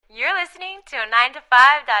listening to a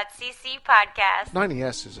 9to5.cc podcast.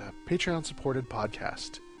 9ES is a Patreon-supported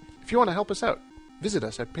podcast. If you want to help us out, visit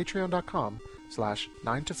us at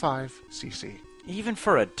patreon.com/9to5cc. Even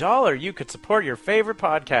for $1, you could support your favorite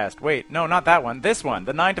podcast. Wait, no, not that one. This one,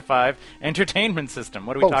 the 9 to 5 Entertainment System.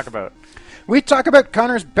 What do we talk about? We talk about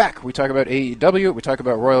Connor's back. We talk about AEW. We talk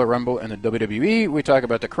about Royal Rumble and the WWE. We talk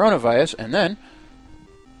about the coronavirus, and then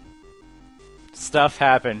Stuff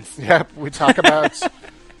happens. Yep, we talk about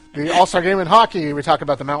the All-Star Game in hockey. We talk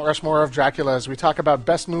about the Mount Rushmore of Draculas. We talk about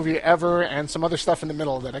best movie ever and some other stuff in the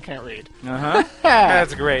middle that I can't read. Uh-huh.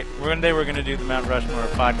 That's great. One day we're going to do the Mount Rushmore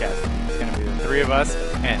podcast. It's going to be the three of us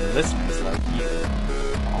and listeners like you.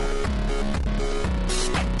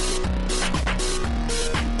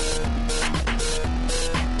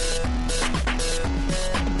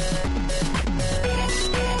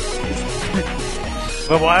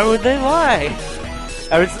 But why would they lie?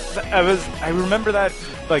 I remember that,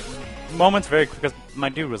 like, moments very, because my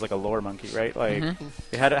dude was like a lore monkey, right? Like,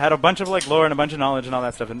 he had a bunch of, like, lore and a bunch of knowledge and all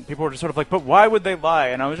that stuff, and people were just sort of like, but why would they lie?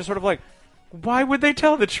 And I was just sort of like, why would they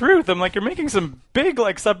tell the truth? I'm like, you're making some big,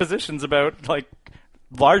 like, suppositions about, like,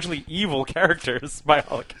 largely evil characters, by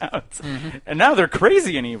all accounts. And now they're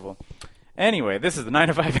crazy and evil. Anyway, this is the 9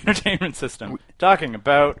 to 5 Entertainment System, talking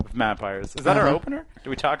about vampires. Is that our opener? Are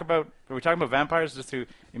we talking about vampires just to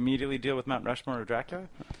immediately deal with Mount Rushmore or Dracula?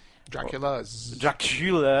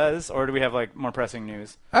 Draculas, or do we have like more pressing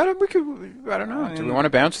news? I don't know. Do we want to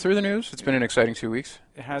bounce through the news? It's been an exciting 2 weeks.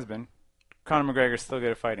 It has been. Conor McGregor's still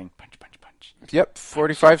good at fighting. Punch, punch, punch. Yep,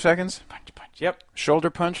 45 seconds. Punch, punch. Yep. Shoulder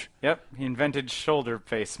punch. Yep. He invented shoulder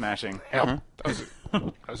face smashing. Yep.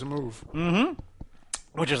 That was a move.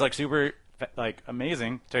 Which is like super, like,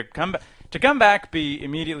 amazing to come back, be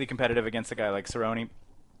immediately competitive against a guy like Cerrone,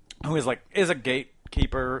 who is a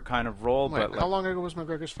gatekeeper kind of role. Wait, but how long ago was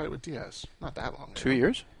McGregor's fight with Diaz? Not that long ago. 2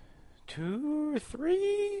 years? 2 or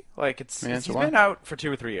 3? Like, he's a while. been out for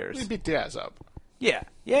 2 or 3 years. He beat Diaz up. Yeah.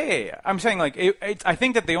 I'm saying, like, I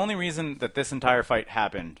think that the only reason that this entire fight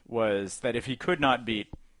happened was that if he could not beat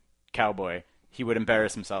Cowboy, he would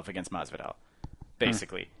embarrass himself against Masvidal,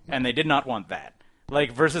 basically. And they did not want that.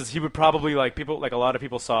 Like, versus he would probably, like, people, like, a lot of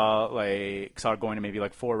people saw going to maybe,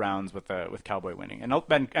 like, 4 rounds with Cowboy winning. And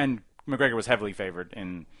McGregor was heavily favored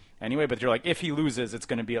in anyway, but you're like, if he loses, it's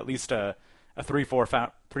going to be at least a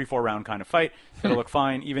 3-4 round kind of fight. It'll look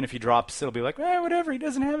fine. Even if he drops, it'll be like, whatever, he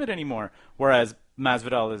doesn't have it anymore. Whereas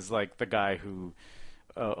Masvidal is, like, the guy who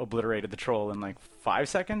obliterated the Troll in, like, 5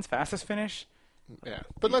 seconds, fastest finish. Yeah,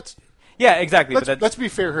 but let's be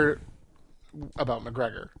fair here about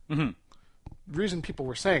McGregor. The reason people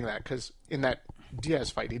were saying that, because in that Diaz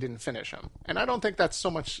fight, he didn't finish him. And I don't think that's so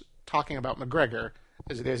much talking about McGregor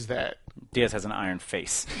as it is that Diaz has an iron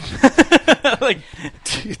face. Like,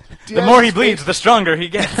 the more he bleeds, the stronger he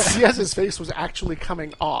gets. Diaz's face was actually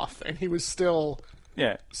coming off, and he was still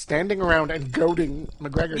standing around and goading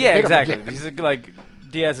McGregor. Yeah, to hit exactly. him again. He's like,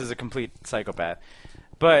 Diaz is a complete psychopath.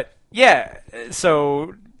 But yeah,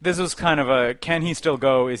 so this was kind of a, can he still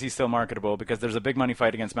go? Is he still marketable? Because there's a big money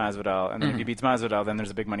fight against Masvidal, and then if he beats Masvidal, then there's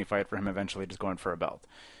a big money fight for him eventually just going for a belt,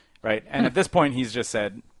 right? And at this point, he's just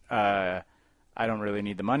said, I don't really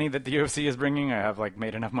need the money that the UFC is bringing. I have, like,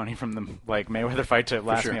 made enough money from the, like, Mayweather fight to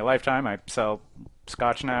last me a lifetime. I sell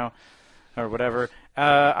scotch now, or whatever.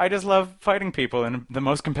 I just love fighting people in the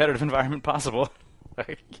most competitive environment possible.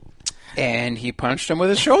 And he punched him with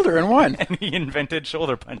his shoulder and won. And he invented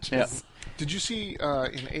shoulder punches. Yep. Did you see in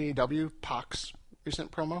AEW Pac's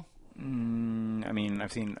recent promo? I mean,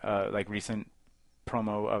 I've seen like recent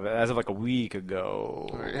promo of it as of like a week ago.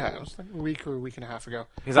 Yeah, it was like a week or a week and a half ago.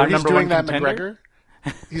 He's doing that McGregor.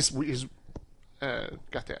 He's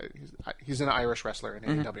an Irish wrestler in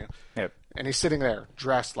AEW. Yep. And he's sitting there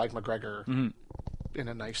dressed like McGregor in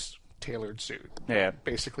a nice tailored suit. Yeah.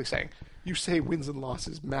 Basically saying, you say wins and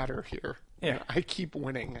losses matter here. Yeah. I keep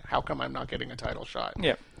winning. How come I'm not getting a title shot?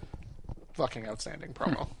 Yeah. Fucking outstanding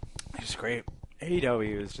promo. It's great.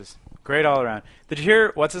 AEW is just great all around. Did you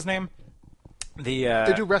hear, what's his name? They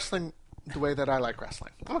do wrestling the way that I like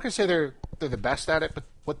wrestling. I'm not going to say they're the best at it, but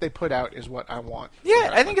what they put out is what I want.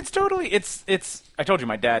 Yeah, I think it's totally, it's, I told you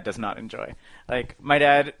my dad does not enjoy. Like, my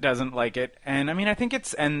dad doesn't like it. And I mean, I think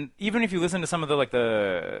it's, and even if you listen to some of the, like,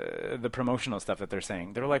 the promotional stuff that they're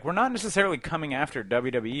saying, they're like, we're not necessarily coming after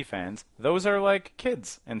WWE fans. Those are, like,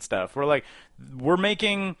 kids and stuff. We're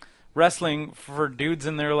making wrestling for dudes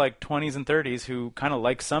in their, like, 20s and 30s who kind of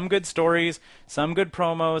like some good stories, some good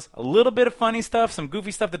promos, a little bit of funny stuff, some goofy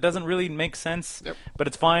stuff that doesn't really make sense, but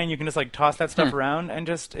it's fine. You can just, like, toss that stuff around and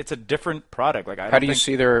just, it's a different product. Like, How do you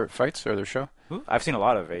see their fights or their show? Ooh, I've seen a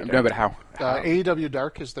lot of AEW. No, but how? AEW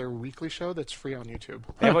Dark is their weekly show that's free on YouTube.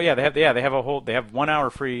 They have 1 hour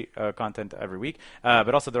free content every week,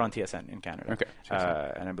 but also they're on TSN in Canada. Okay.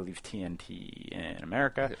 And I believe TNT in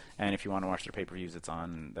America. Yeah. And if you want to watch their pay-per-views, it's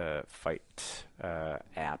on the Fight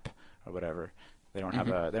app or whatever. They don't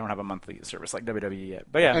have a monthly service like WWE yet.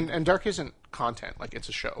 But yeah. And Dark isn't content, like it's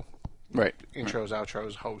a show. Right. Intros,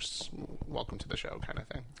 outros, hosts, welcome to the show kind of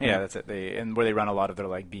thing. Yeah, that's it. Where they run a lot of their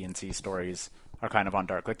like B and C stories are kind of on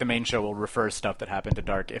Dark. Like the main show will refer stuff that happened to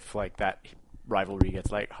Dark if like that rivalry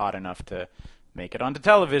gets like hot enough to make it onto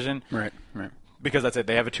television. Right. Because that's it.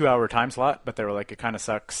 They have a 2-hour time slot, but they were like, it kind of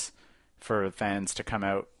sucks for fans to come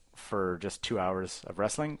out for just 2 hours of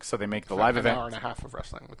wrestling, so they make the live event an hour and a half of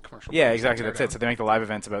wrestling with commercials. Yeah, exactly. That's it. So they make the live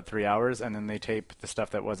events about 3 hours, and then they tape the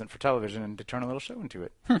stuff that wasn't for television and they turn a little show into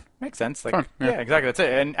it. Makes sense. Like, yeah, exactly. That's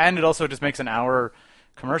it. And it also just makes an hour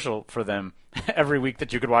commercial for them every week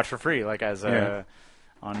that you could watch for free, like as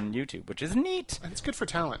on YouTube, which is neat. And it's good for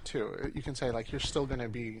talent too. You can say like you're still going to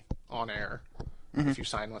be on air if you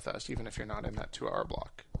sign with us, even if you're not in that 2-hour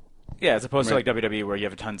block. Yeah, as opposed to like WWE, where you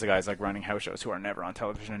have tons of guys like running house shows who are never on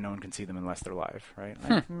television and no one can see them unless they're live, right?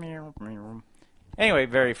 Like, anyway,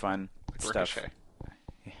 very fun stuff.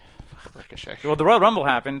 Ricochet. Well, the Royal Rumble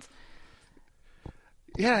happened.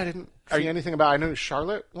 Yeah, I didn't see anything about. I know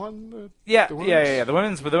Charlotte won. The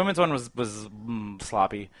women's one was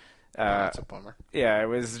sloppy. That's a bummer. Yeah,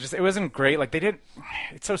 it wasn't great. Like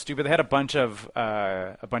it's so stupid. They had a bunch of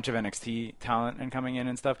NXT talent and coming in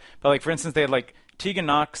and stuff. But like for instance, they had like Tegan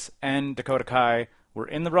Nox and Dakota Kai were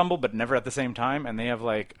in the Rumble, but never at the same time, and they have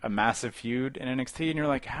like a massive feud in NXT. And you're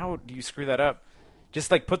like, how do you screw that up?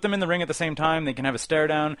 Just like put them in the ring at the same time. They can have a stare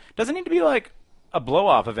down. Doesn't need to be like a blow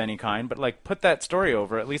off of any kind, but like put that story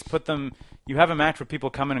over. At least put them. You have a match with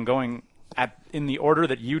people coming and going in the order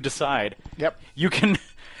that you decide. Yep. You can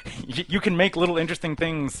make little interesting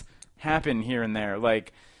things happen here and there.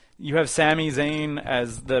 Like you have Sami Zayn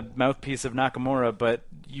as the mouthpiece of Nakamura, but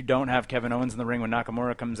you don't have Kevin Owens in the ring when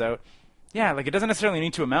Nakamura comes out. Yeah, like it doesn't necessarily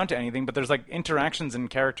need to amount to anything, but there's like interactions and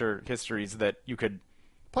character histories that you could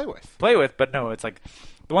play with. But no, it's like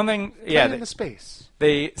the one thing. Play in the space.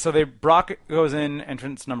 Brock goes in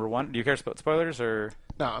entrance number 1. Do you care about spoilers or?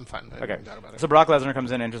 No, I'm fine. Okay. So Brock Lesnar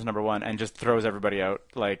comes in entrance number 1 and just throws everybody out.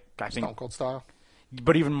 Like I think Stone Cold style.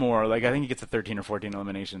 But even more, like I think he gets to 13 or 14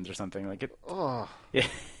 eliminations or something. Like it. Oh. Yeah.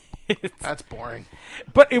 That's boring.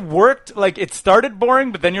 But it worked. Like it started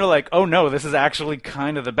boring, but then you're like, oh no, this is actually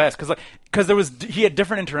kind of the best because he had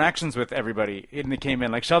different interactions with everybody and they came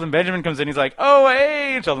in. Like Sheldon Benjamin comes in, he's like, oh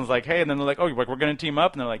hey, and Sheldon's like, hey, and then they're like, oh, we're going to team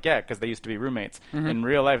up, and they're like, yeah, because they used to be roommates in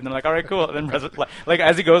real life, and they're like, all right, cool. And then like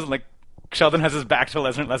as he goes, like Sheldon has his back to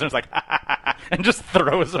Lesnar, and Lesnar's like, ha, ha, ha, ha, and just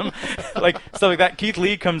throws him. Like stuff like that. Keith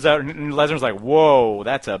Lee comes out, and Lesnar's like, whoa,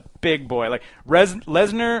 that's a big boy. Like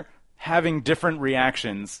Lesnar having different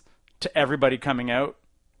reactions to everybody coming out,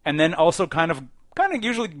 and then also kind of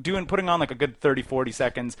usually putting on like a good 30-40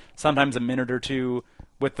 seconds, sometimes a minute or two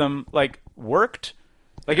with them, like worked.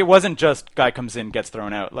 Like it wasn't just guy comes in, gets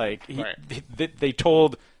thrown out. Like they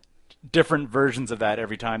told different versions of that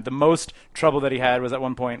every time. The most trouble that he had was at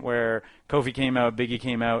one point where Kofi came out, Biggie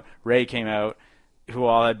came out, Ray came out, who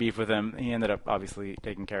all had beef with him. He ended up obviously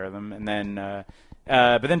taking care of them, and then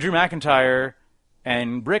but then Drew McIntyre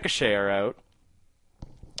and Ricochet are out.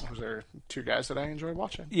 Those are two guys that I enjoy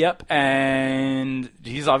watching. Yep, and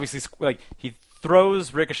he's obviously like he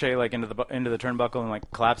throws Ricochet like into the turnbuckle and like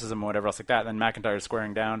collapses him or whatever else like that. And then McIntyre's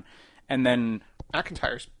squaring down, and then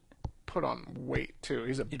McIntyre's put on weight too.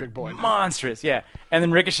 He's a big boy, monstrous, yeah. And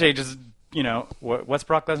then Ricochet just what's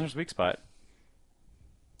Brock Lesnar's weak spot?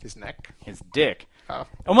 His neck, his dick. Oh.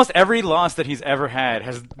 Almost every loss that he's ever had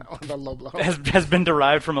has the low blow. has been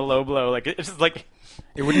derived from a low blow. Like it's just like.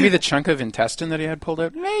 It wouldn't be the chunk of intestine that he had pulled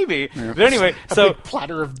out? Maybe. Yeah. But anyway, a big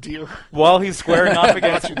platter of deer. While he's squaring off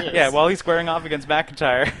against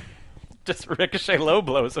McIntyre, just Ricochet low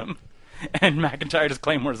blows him, and McIntyre just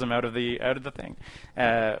claymores him out of the thing,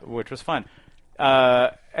 which was fun.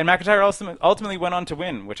 And McIntyre ultimately went on to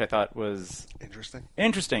win, which I thought was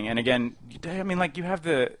interesting. And again, I mean, like you have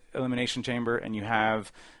the Elimination Chamber, and you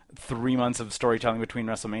have 3 months of storytelling between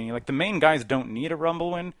WrestleMania. Like the main guys don't need a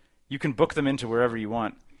Rumble win. You can book them into wherever you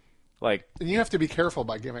want. Like, and you have to be careful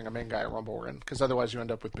by giving a main guy a Rumble win, because otherwise you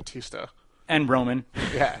end up with Batista. And Roman.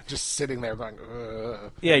 Yeah, just sitting there going,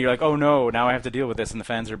 ugh. Yeah, you're like, oh no, now I have to deal with this, and the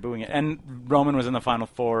fans are booing it. And Roman was in the Final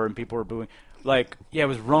Four, and people were booing. Like, yeah, it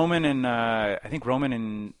was Roman and, I think Roman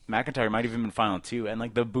and McIntyre might have even been Final 2, and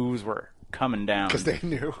like the boos were coming down. Because they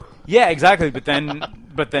knew. Yeah, exactly, but then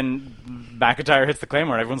McIntyre hits the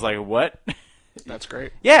Claymore, and everyone's like, what? That's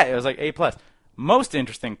great. Yeah, it was like A+. Most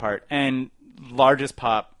interesting part, and largest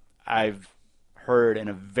pop I've heard in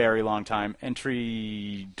a very long time.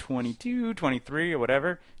 Entry 22, 23, or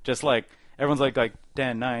whatever. Just like everyone's like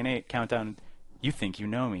 10, 9, 8, countdown. You think you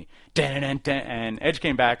know me? And Edge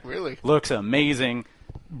came back. Really? Looks amazing.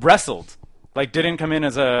 Wrestled. Like didn't come in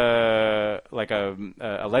as a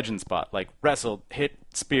legend spot. Like wrestled, hit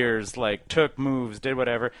spears, like took moves, did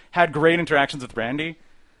whatever. Had great interactions with Randy.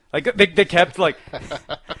 Like they kept like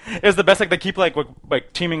it was the best. Like they keep like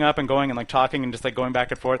teaming up and going and like talking and just like going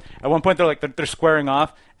back and forth. At one point they're squaring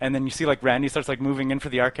off, and then you see like Randy starts like moving in for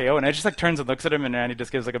the RKO, and Edge just like turns and looks at him, and Randy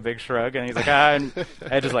just gives like a big shrug, and he's like and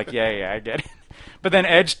Edge is like yeah I get it. But then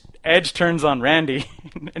Edge turns on Randy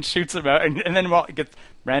and shoots him out, and then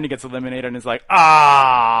Randy gets eliminated and is like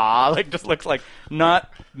like just looks like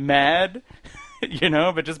not mad,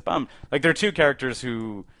 but just bummed. Like there are two characters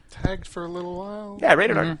who. Tagged for a little while. Yeah,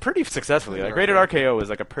 rated R pretty successfully. Like rated RKO is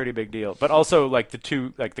like a pretty big deal, but also like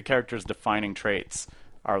the characters' defining traits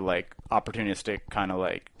are like opportunistic kind of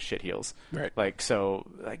like shit heels. Right. Like so,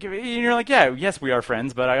 like you're like yes we are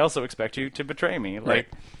friends, but I also expect you to betray me. Like right.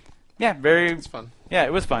 Yeah, very. It's fun. Yeah,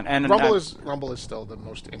 it was fun. And Rumble is still the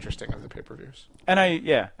most interesting of the pay-per-views. And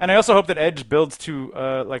I also hope that Edge builds to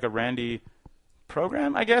like a Randy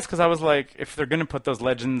program, I guess, because I was like, if they're going to put those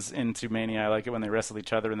legends into Mania, I like it when they wrestle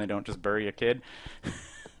each other and they don't just bury a kid.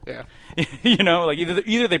 Yeah. Like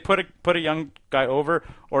either they put a young guy over,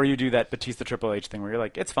 or you do that Batista Triple H thing where you're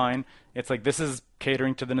like, it's fine. It's like this is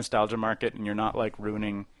catering to the nostalgia market, and you're not like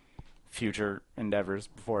ruining future endeavors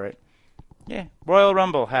before it. Yeah, Royal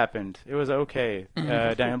Rumble happened. It was okay.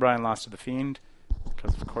 Daniel Bryan lost to The Fiend,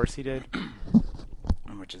 because of course he did.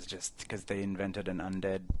 Which is just because they invented an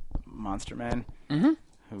undead Monster Man,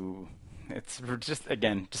 who it's just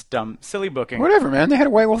dumb, silly booking. Whatever, man. They had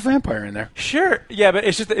a White Wolf vampire in there. Sure, yeah, but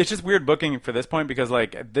it's just weird booking for this point because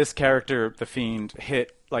like this character, the Fiend,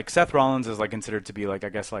 hit like Seth Rollins is like considered to be like I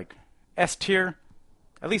guess like S tier,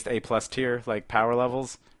 at least A+ tier, like power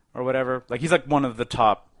levels or whatever. Like he's like one of the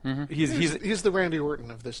top. He's the Randy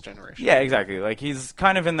Orton of this generation. Yeah, exactly. Like he's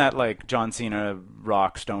kind of in that like John Cena,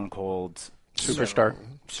 Rock, Stone Cold.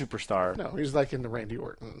 Superstar. No, he's like in the Randy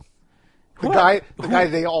Orton. The guy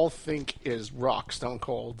they all think is Rock, Stone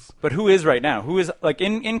Cold. But who is right now? Who is like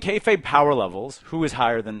in kayfabe power levels? Who is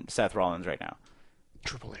higher than Seth Rollins right now?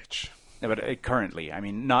 Triple H. No, but currently, I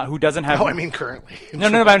mean, not who doesn't have. Oh, I mean currently. No,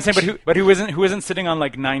 but I'm saying, but who isn't sitting on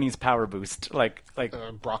like 90s power boost like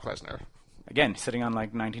Brock Lesnar. Again, sitting on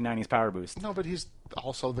like 1990s power boost. No, but he's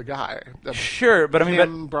also the guy. Sure, but I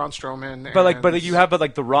mean, Braun Strowman. But you have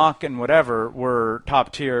The Rock and whatever were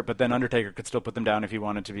top tier, but then Undertaker could still put them down if he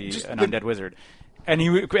wanted to be an undead wizard, and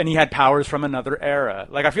he had powers from another era.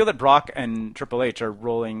 Like I feel that Brock and Triple H are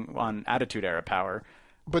rolling on Attitude Era power.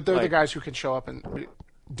 But they're the guys who can show up and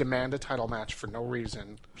demand a title match for no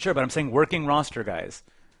reason. Sure, but I'm saying working roster guys.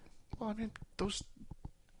 Well, I mean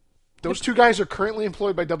those two guys are currently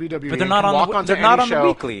employed by WWE. But they're not on the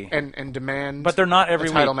weekly and demand. But they're not every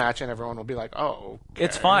a title week. match, and everyone will be like, "Oh, okay.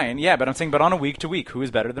 It's fine." Yeah, but I'm saying, but on a week to week, who is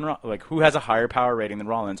better than who has a higher power rating than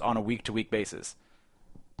Rollins on a week to week basis?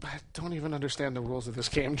 I don't even understand the rules of this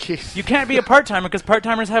game, Keith. You can't be a part timer because part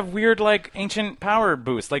timers have weird like ancient power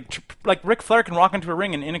boosts. Like Ric Flair can walk into a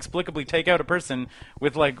ring and inexplicably take out a person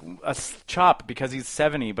with like a chop because he's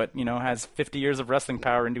 70, but has 50 years of wrestling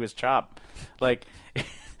power into his chop. Like.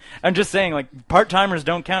 I'm just saying, like, part-timers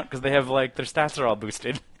don't count because they have, like, their stats are all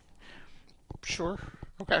boosted. Sure.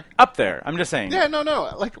 Okay. Up there. I'm just saying. Yeah, no.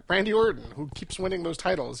 Like Randy Orton, who keeps winning those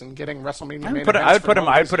titles and getting WrestleMania main events. I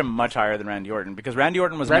would put him much higher than Randy Orton because Randy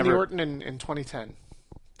Orton was Orton in 2010.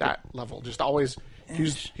 That level. Just always,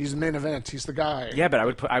 he's the main event. He's the guy. Yeah,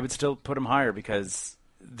 but I would still put him higher because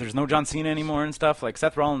there's no John Cena anymore and stuff. Like,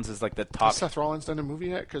 Seth Rollins is, like, the top. Has Seth Rollins done a movie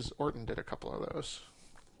yet? Because Orton did a couple of those.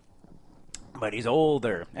 But he's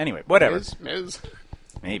older. Anyway, whatever. Miz.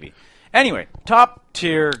 Maybe. Anyway, top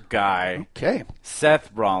tier guy. Okay.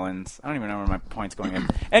 Seth Rollins. I don't even know where my point's going in.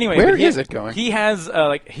 Anyway, where is it going? He has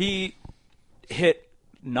he hit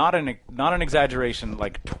not an exaggeration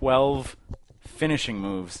like 12 finishing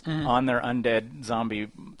moves on their undead zombie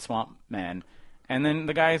swamp man. And then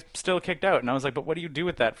the guy still kicked out. And I was like, but what do you do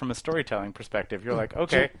with that from a storytelling perspective? You're like,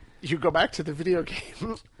 okay. You go back to the video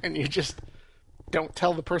game and you just don't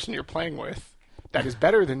tell the person you're playing with that is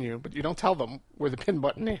better than you, but you don't tell them where the pin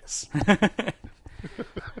button is.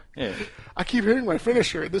 Yeah. I keep hearing my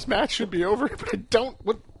finisher. This match should be over, but I don't.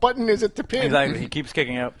 What button is it to pin? Exactly. He keeps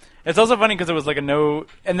kicking out. It's also funny because it was like a no,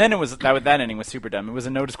 and then it was that ending was super dumb. It was a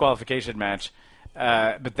no disqualification match,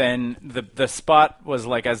 but then the spot was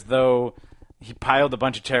like as though he piled a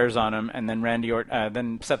bunch of chairs on him, and then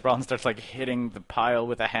then Seth Rollins starts like hitting the pile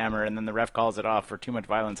with a hammer, and then the ref calls it off for too much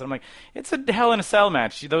violence. And I'm like, it's a Hell in a Cell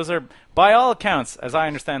match. Those are, by all accounts, as I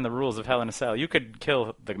understand the rules of Hell in a Cell, you could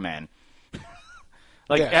kill the man.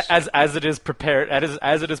 Like yes. as it is prepared,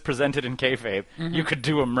 as it is presented in kayfabe, you could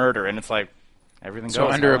do a murder, and it's like everything goes. So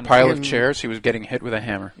under a pile of chairs, he was getting hit with a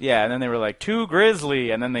hammer. Yeah, and then they were like, too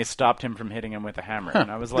grisly, and then they stopped him from hitting him with a hammer,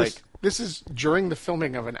 and I was like, this is during the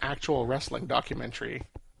filming of an actual wrestling documentary.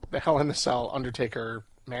 The Hell in a Cell Undertaker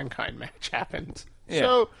Mankind match happened. Yeah.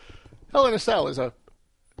 So Hell in a Cell is a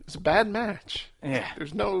bad match. Yeah.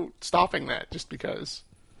 There's no stopping that just because.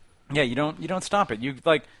 yeah, you don't stop it. You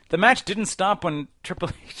like the match didn't stop when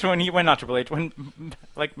when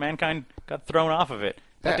like Mankind got thrown off of it.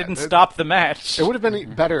 That didn't stop the match. It would have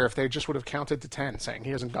been better if they just would have counted to 10, saying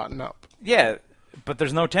he hasn't gotten up. Yeah, but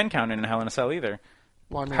there's no 10 count in Hell in a Cell either.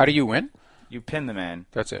 Well, I mean, How do you win? You pin the man.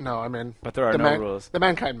 That's it. No, I mean, But there are no rules. The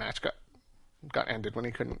Mankind match got ended when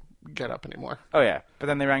he couldn't get up anymore. Oh yeah, but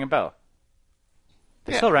then they rang a bell.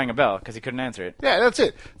 They still rang a bell because he couldn't answer it. Yeah, that's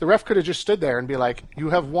it. The ref could have just stood there and be like, "You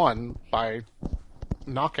have won by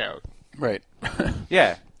knockout." Right.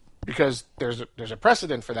 Yeah. Because there's a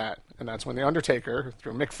precedent for that, and that's when the Undertaker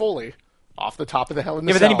threw Mick Foley off the top of the Hell in the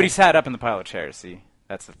Yeah, but Cell. then anybody sat up in the pile of chairs. See,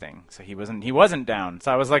 that's the thing. So he wasn't down.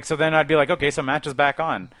 So I was like, so then I'd be like, okay, so match is back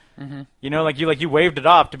on. Mm-hmm. You know, you waved it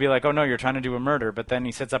off to be like, oh no, you're trying to do a murder. But then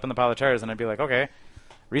he sits up in the pile of chairs, and I'd be like, okay,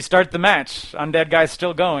 restart the match. Undead guy's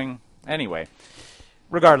still going. Anyway,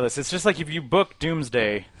 regardless, it's just like if you book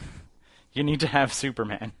Doomsday, you need to have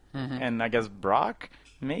Superman, and I guess Brock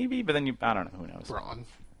maybe, but then I don't know, who knows. Braun.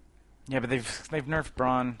 Yeah, but they've nerfed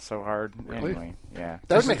Braun so hard. Really? Anyway, yeah.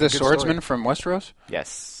 That Isn't the swordsman from Westeros?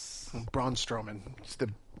 Yes. Braun Strowman. It's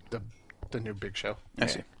the new Big Show. I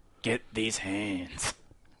see. Get these hands.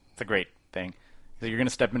 It's a great thing. So you're going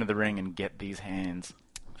to step into the ring and get these hands.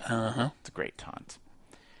 Uh-huh. It's a great taunt.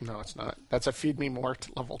 No, it's not. That's a feed me more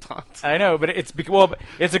level taunt. I know, but it's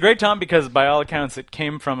a great taunt because by all accounts it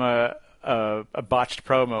came from a botched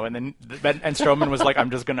promo, and Strowman was like,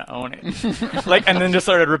 "I'm just gonna own it," and then just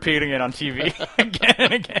started repeating it on TV again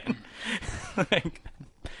and again.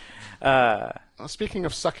 Well, speaking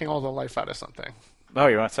of sucking all the life out of something.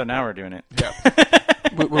 Oh, so now we're doing it. Yeah.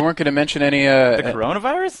 We weren't going to mention any... the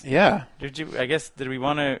coronavirus? Yeah. Did we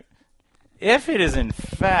want to... If it is in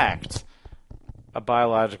fact a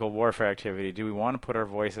biological warfare activity, do we want to put our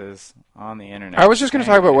voices on the internet? I was just going to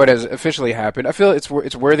talk about what has officially happened. I feel it's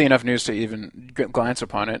worthy enough news to even glance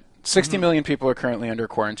upon it. 60 million people are currently under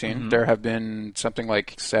quarantine. Mm-hmm. There have been something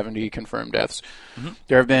like 70 confirmed deaths. Mm-hmm.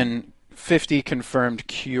 There have been 50 confirmed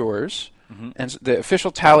cures. Mm-hmm. And the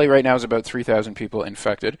official tally right now is about 3,000 people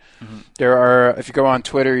infected. Mm-hmm. There are, if you go on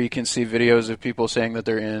Twitter, you can see videos of people saying that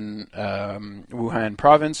they're in Wuhan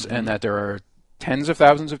province and that there are tens of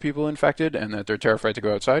thousands of people infected and that they're terrified to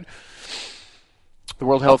go outside. The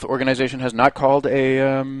World Health Organization has not called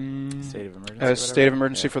a state of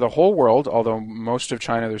emergency for the whole world, although most of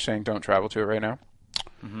China, they're saying don't travel to it right now.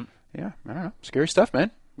 Mm-hmm. Yeah, I don't know. Scary stuff,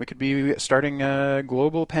 man. We could be starting a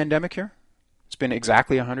global pandemic here. It's been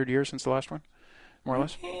exactly 100 years since the last one, more or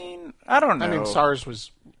less. I don't know. I mean, SARS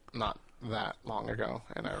was not that long ago,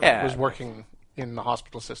 and I was working in the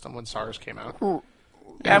hospital system when SARS came out.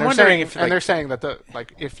 Yeah, I'm wondering if... And they're saying that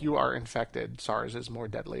if you are infected, SARS is more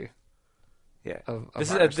deadly. Yeah.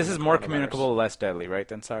 This is more communicable, less deadly, right,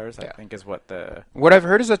 than SARS, I think is what the... What I've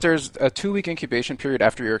heard is that there's a 2-week incubation period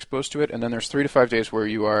after you're exposed to it, and then there's 3 to 5 days where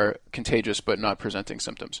you are contagious but not presenting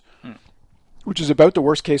symptoms. Which is about the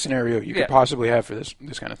worst case scenario you could possibly have for this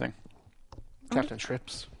kind of thing. Captain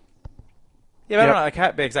Trips. Yeah, but I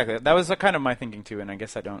don't know. Exactly. That was kind of my thinking too, and I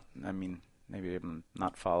guess maybe I'm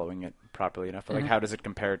not following it properly enough. But how does it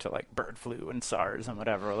compare to bird flu and SARS and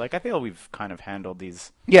whatever? I feel we've kind of handled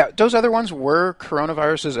these. Yeah, those other ones were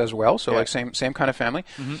coronaviruses as well, so same kind of family.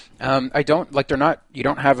 Mm-hmm. I don't they're not. You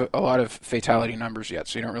don't have a lot of fatality numbers yet,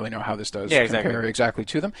 so you don't really know how this does compare exactly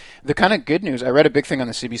to them. The kind of good news, I read a big thing on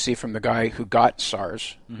the CBC from the guy who got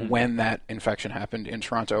SARS when that infection happened in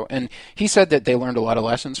Toronto, and he said that they learned a lot of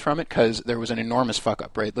lessons from it because there was an enormous fuck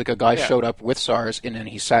up, right? A guy showed up with SARS and then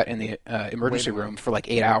he sat in the emergency room for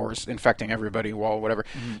 8 hours, infecting everybody while whatever.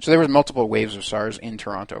 So there was multiple waves of SARS in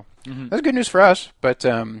Toronto. That's good news for us, but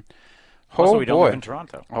also we don't live in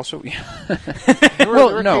Toronto. Also, there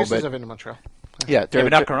were cases of it in Montreal. Yeah, but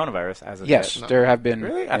not coronavirus as of yes, yet. there have been.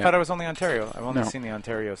 Really? I thought it was only Ontario. I've only seen the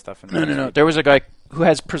Ontario stuff. No. There was a guy who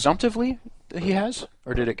has presumptively he has,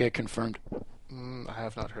 or did it get confirmed? I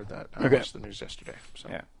have not heard that. I watched the news yesterday. So.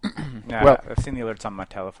 Yeah. Well, I've seen the alerts on my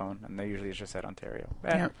telephone, and they usually just said Ontario.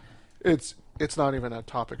 It's not even a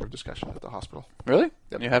topic of discussion at the hospital. Really?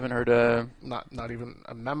 Yep. You haven't heard not even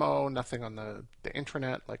a memo, nothing on the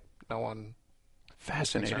intranet, like no one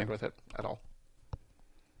fascinating concerned with it at all.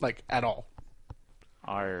 Like at all.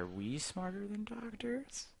 Are we smarter than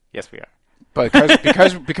doctors? Yes, we are. But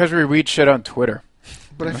because we read shit on Twitter.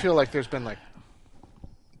 But I feel like there's been like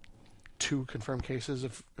 2 confirmed cases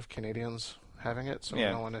of Canadians having it, so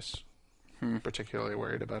no one is particularly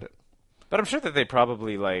worried about it. But I'm sure that they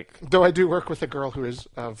probably like... Though I do work with a girl who is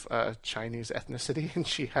of Chinese ethnicity, and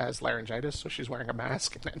she has laryngitis, so she's wearing a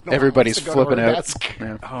mask. And everybody's flipping out.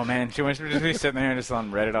 Yeah. Oh, man. She wants to just be sitting there just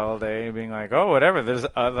on Reddit all day being like, oh, whatever. There's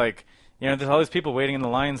there's all these people waiting in the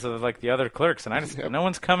lines of like the other clerks, and no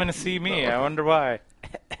one's coming to see me. I wonder why.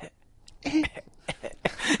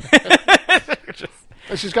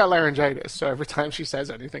 She's got laryngitis, so every time she says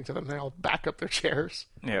anything to them, they all back up their chairs.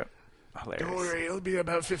 Yeah. Hilarious. Don't worry, it'll be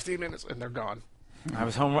about 15 minutes, and they're gone. I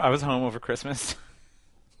was home over Christmas,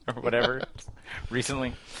 or whatever,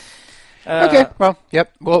 recently. Okay, well,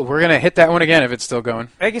 yep. Well, we're gonna hit that one again if it's still going.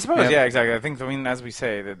 I suppose, yeah, exactly. I mean, as we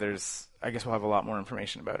say, that I guess we'll have a lot more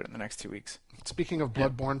information about it in the next 2 weeks. Speaking of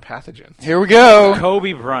bloodborne pathogens, here we go.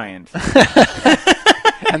 Kobe Bryant,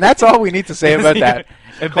 and that's all we need to say about that.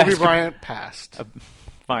 Kobe Bryant passed.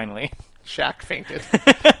 Finally, Shaq fainted.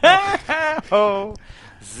 Oh.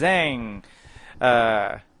 Zang.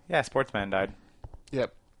 Sportsman died.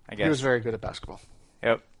 Yep. I guess. He was very good at basketball.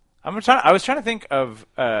 Yep. I was trying to think of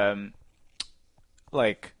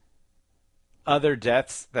like other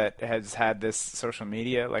deaths that has had this social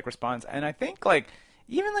media like response, and I think like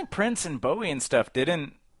even like Prince and Bowie and stuff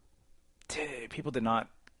people did not.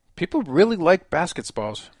 People really like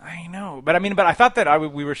basketballs. I know, but I thought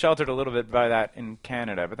that we were sheltered a little bit by that in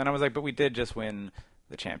Canada, but then I was like, but we did just win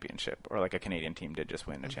the championship, or like a Canadian team did just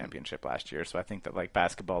win a championship last year, so I think that like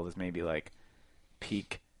basketball is maybe like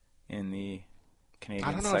peak in the Canadian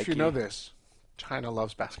psyche. I don't know if you know this. China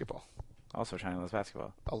loves basketball. Also, China loves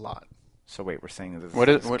basketball a lot. So wait, we're saying that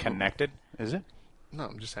this is connected? Is it? No,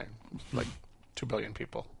 I'm just saying like 2 billion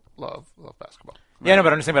people love basketball. Yeah, no,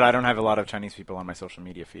 but I'm saying, but I don't have a lot of Chinese people on my social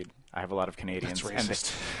media feed. I have a lot of Canadians. That's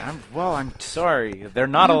racist. I'm sorry. They're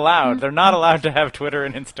not allowed. They're not allowed to have Twitter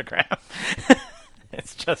and Instagram.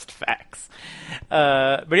 It's just facts.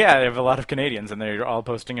 But yeah, they have a lot of Canadians, and they're all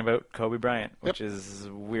posting about Kobe Bryant, which is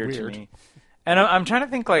weird to me. And I'm trying to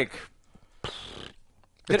think, like...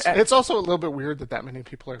 It's also a little bit weird that many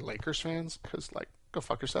people are Lakers fans, because, like, go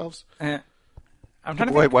fuck yourselves. I'm trying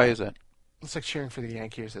to think... Why is that? It's like cheering for the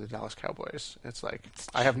Yankees or the Dallas Cowboys. It's like,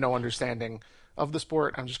 I have no understanding of the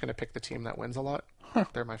sport. I'm just going to pick the team that wins a lot.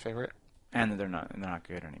 They're my favorite. And they're not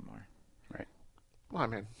good anymore. Right. Well, I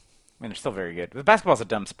mean, they're still very good. But basketball's a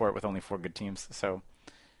dumb sport with only 4 good teams, and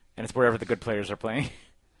it's wherever the good players are playing.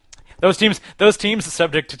 Those teams are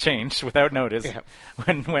subject to change without notice. Yeah.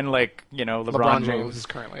 When like, LeBron James is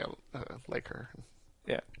currently a Laker.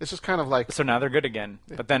 Yeah. It's just kind of like... So now they're good again.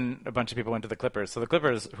 Yeah. But then a bunch of people went to the Clippers. So the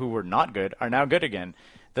Clippers, who were not good, are now good again.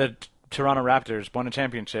 The Toronto Raptors won a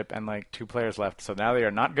championship and like 2 players left. So now they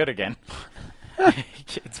are not good again. The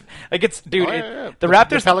Raptors...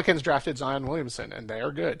 The Pelicans drafted Zion Williamson, and they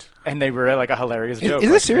are good. And they were like a hilarious joke. Is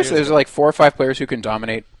this serious? There's like 4 or 5 players who can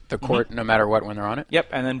dominate the court no matter what when they're on it? Yep,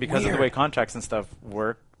 and then because of the way contracts and stuff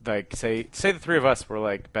work, like say the 3 of us were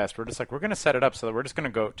like best, we're just like, we're going to set it up so that we're just going to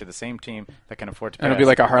go to the same team that can afford to pay. And it'll be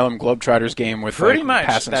like a Harlem Globetrotters game with pretty much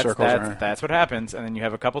passing circles. That's what happens, and then you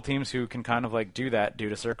have a couple teams who can kind of like do that due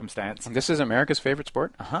to circumstance. And this is America's favorite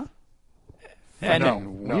sport? Uh-huh.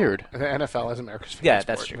 Weird. The NFL is America's favorite sport. Yeah,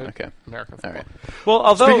 that's true. Okay. American football. All right. Well,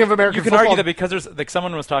 although speaking of American you can football, argue that because there's like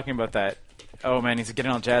someone was talking about that. Oh man, he's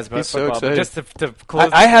getting all jazzed about he's football. So just to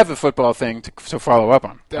close, I have a football thing to follow up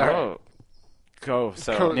on. So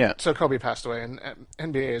Kobe passed away, and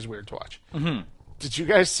NBA is weird to watch. Mm-hmm. Did you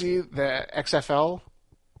guys see the XFL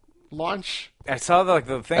launch? I saw the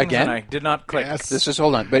things again? And I did not click. Yes. This is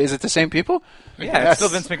hold on, but is it the same people? Yeah, it's still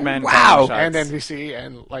Vince McMahon. Wow, and NBC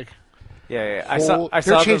and like. Yeah. I saw.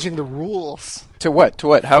 They're changing the rules. To what?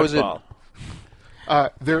 How is it?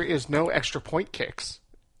 There is no extra point kicks.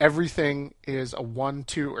 Everything is a 1,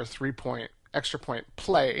 2, or 3 point extra point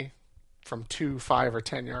play from 2, 5, or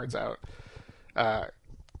 10 yards out.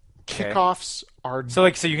 Kickoffs are so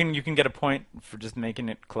you can get a point for just making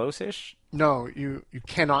it close-ish. No, you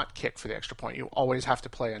cannot kick for the extra point. You always have to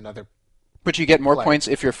play another. But you get more points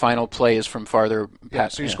if your final play is from farther past. Yeah,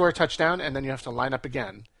 so you score a touchdown, and then you have to line up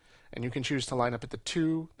again, and you can choose to line up at the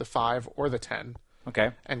 2, the 5, or the 10. Okay.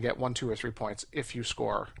 And get 1, 2, or 3 points if you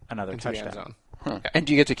score another into touchdown. The end zone. Huh. And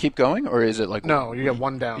do you get to keep going, or is it like... No, you get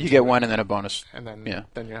one down. You get one and then a bonus. And then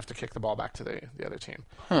you have to kick the ball back to the other team.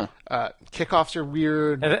 Huh. Kickoffs are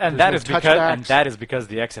weird. And that is because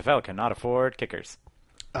the XFL cannot afford kickers.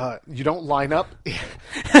 You don't line up.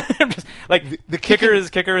 Like the kicker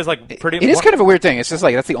is like pretty. It is kind of a weird thing. It's just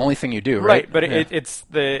like that's the only thing you do, right? But it's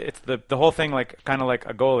the whole thing, like kind of like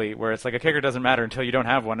a goalie, where it's like a kicker doesn't matter until you don't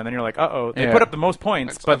have one, and then you're like, they put up the most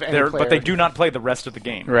points, but they do not play the rest of the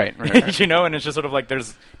game, right. And it's just sort of like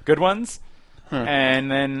there's good ones, and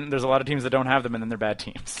then there's a lot of teams that don't have them, and then they're bad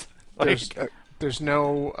teams. There's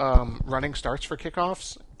no running starts for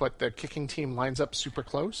kickoffs, but the kicking team lines up super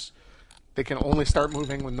close. They can only start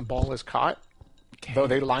moving when the ball is caught, though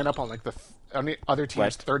they line up on like the other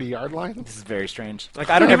team's 30-yard line. This is very strange. Like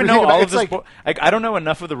I don't even know all of this. I don't know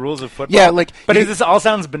enough of the rules of football. Yeah, but this all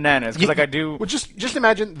sounds bananas because I do. Well, just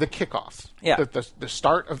imagine the kickoff. Yeah. The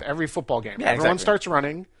start of every football game. Yeah, Everyone starts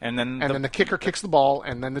running, and then the kicker kicks the ball,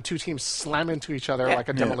 and then the two teams slam into each other like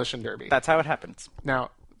a demolition derby. That's how it happens.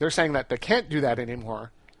 Now they're saying that they can't do that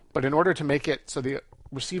anymore, but in order to make it so the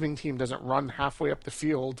receiving team doesn't run halfway up the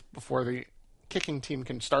field before the kicking team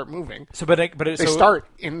can start moving. They start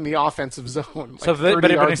in the offensive zone.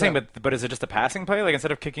 But is it just a passing play? Like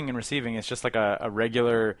instead of kicking and receiving, it's just like a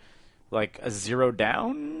regular, like a zero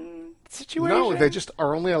down situation? No, they just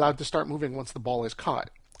are only allowed to start moving once the ball is caught.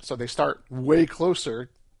 So they start way closer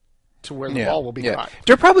to where the ball will be caught.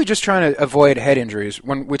 They're probably just trying to avoid head injuries.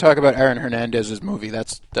 When we talk about Aaron Hernandez's movie,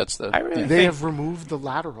 they have removed the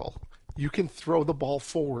lateral. You can throw the ball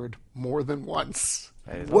forward more than once.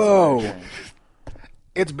 Whoa.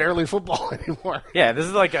 It's barely football anymore. Yeah, this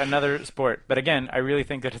is like another sport. But again, I really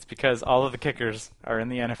think that it's because all of the kickers are in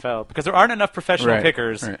the NFL. Because there aren't enough professional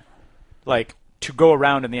kickers like to go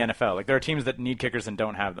around in the NFL. Like there are teams that need kickers and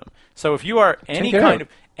don't have them. So if you are any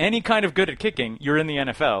kind of good at kicking, you're in the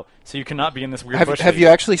NFL. So you cannot be in this weird bush Have you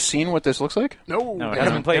actually seen what this looks like? No, it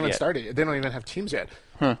hasn't played yet. Started. They don't even have teams yet.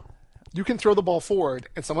 Huh. You can throw the ball forward,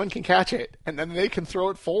 and someone can catch it, and then they can throw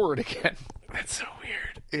it forward again. That's so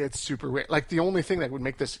weird. It's super weird. Like, the only thing that would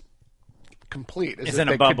make this complete is in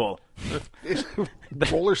a bubble.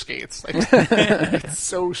 Roller skates. Like, it's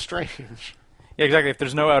so strange. Yeah, exactly. If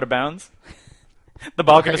there's no out of bounds, the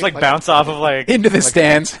ball can just bounce off of into the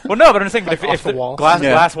stands. Well, no, but I'm saying if the wall.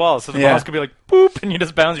 glass walls, so the balls could be like boop, and you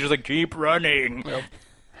just bounce. You're just like keep running. Yep.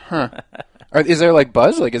 Huh? Is there like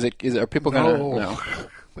buzz? Like, are people gonna? No.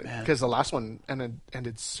 Because the last one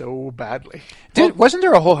ended so badly. Wasn't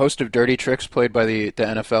there a whole host of dirty tricks played by the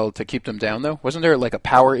NFL to keep them down, though? Wasn't there like a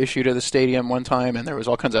power issue to the stadium one time, and there was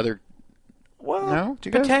all kinds of other... Well, no?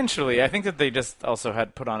 Potentially. I think that they just also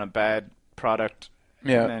had put on a bad product.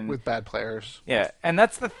 Yeah, with bad players. Yeah, and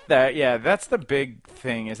that's the big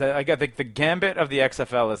thing, is that I think the gambit of the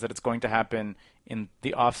XFL is that it's going to happen in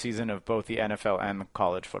the off-season of both the NFL and the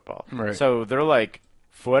college football. Right. So they're like,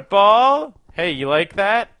 football? Hey, you like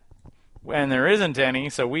that? And there isn't any,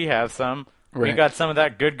 so we have some. Right. We got some of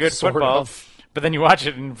that good Sort football. of. But then you watch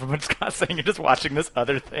it, and from what Scott's saying, you're just watching this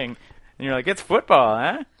other thing. And you're like, it's football,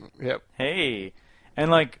 huh? Yep. Hey.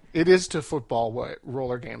 And like... It is to football what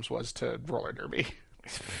roller games was to roller derby.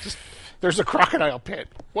 There's a crocodile pit.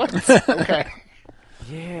 What? Okay.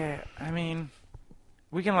 Yeah, I mean,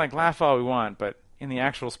 we can laugh all we want, but in the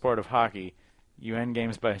actual sport of hockey... You end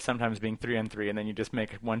games by sometimes being 3-on-3, and then you just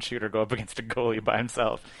make one shooter go up against a goalie by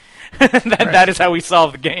himself. That is how we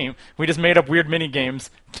solve the game. We just made up weird mini games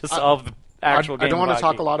to solve the actual game. I don't want to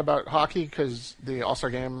talk a lot about hockey because the All-Star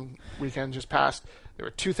Game weekend just passed. There were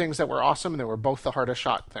two things that were awesome, and they were both the hardest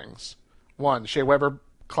shot things. One, Shea Weber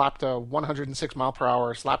clapped a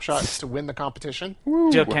 106-mile-per-hour slap shot to win the competition.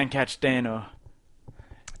 Jill can't catch Dano.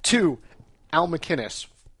 Two, Al McInnes,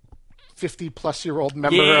 50-plus-year-old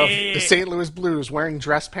member of the St. Louis Blues, wearing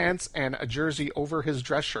dress pants and a jersey over his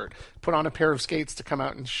dress shirt, put on a pair of skates to come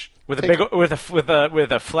out and with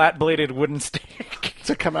a flat-bladed wooden stick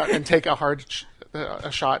to come out and take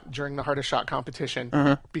a shot during the hardest shot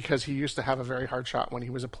competition because he used to have a very hard shot when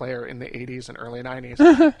he was a player in the 80s and early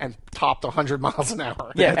 90s and topped 100 miles an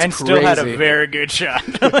hour. Yeah, and still had a very good shot.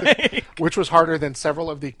 Which was harder than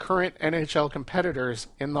several of the current NHL competitors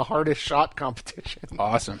in the hardest shot competition.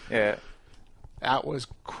 Awesome. Yeah. That was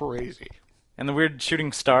crazy. And the weird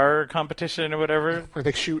shooting star competition or whatever. Where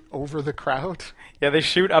they shoot over the crowd. Yeah, they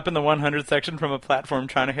shoot up in the 100 section from a platform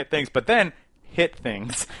trying to hit things, but then hit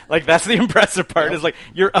things. Like, that's the impressive part, is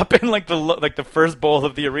you're up in the first bowl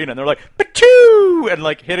of the arena, and they're like, "Pachoo!"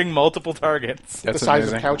 and hitting multiple targets. That's the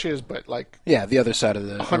size of couches, but the other side of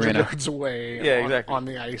the 100 arena. yards away exactly. on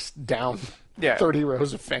the ice, down 30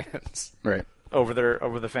 rows of fans. Right. Over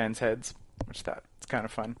the fans' heads, which it's kind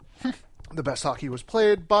of fun. the best hockey was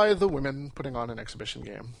played by the women putting on an exhibition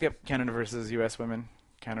game. Yep, Canada versus U.S. women.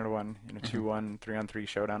 Canada won in a 2-1, 3-on-3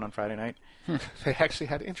 showdown on Friday night. They actually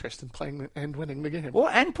had interest in playing and winning the game. Well,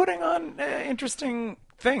 and putting on an interesting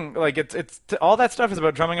thing. Like, it's all that stuff is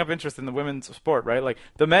about drumming up interest in the women's sport, right? Like,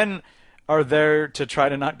 the men are there to try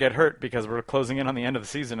to not get hurt because we're closing in on the end of the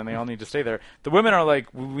season and they all need to stay there. The women are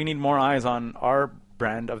like, we need more eyes on our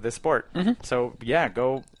brand of this sport. So, yeah,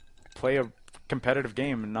 go play a competitive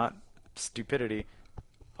game and not stupidity.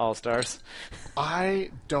 All-Stars. I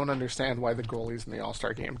don't understand why the goalies in the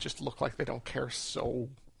All-Star game just look like they don't care so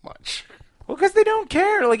much. Well, because they don't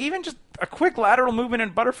care. Like, even just a quick lateral movement in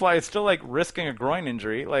butterfly is still, like, risking a groin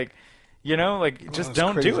injury. Like, you know, like, just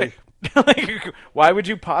don't do it. Like, why would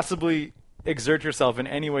you possibly exert yourself in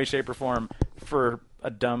any way, shape, or form for a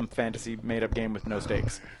dumb fantasy made-up game with no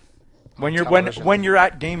stakes? When you're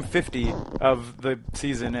at game 50 of the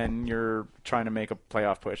season and you're trying to make a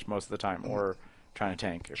playoff push most of the time, or trying to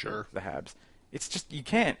tank the Habs. It's just, you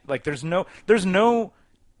can't. Like, there's no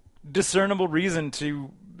discernible reason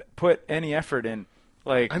to put any effort in.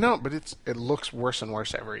 Like, I know, but it looks worse and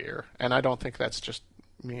worse every year. And I don't think that's just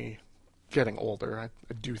me getting older.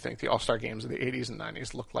 I do think the All-Star games of the 80s and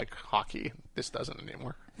 90s look like hockey. This doesn't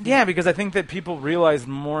anymore. Yeah, because I think that people realize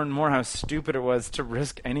more and more how stupid it was to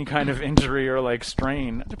risk any kind of injury or, like,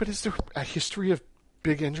 strain. But is there a history of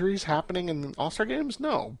big injuries happening in All-Star games?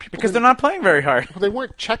 No. Because they're not playing very hard. Well, they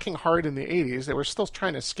weren't checking hard in the 80s. They were still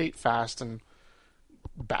trying to skate fast and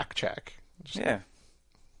back check. Yeah.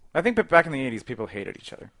 I think back in the 80s, people hated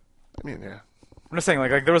each other. I mean, yeah. I'm just saying,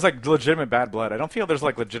 like there was, like, legitimate bad blood. I don't feel there's,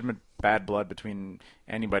 like, legitimate bad blood between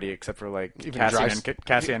anybody except for, like,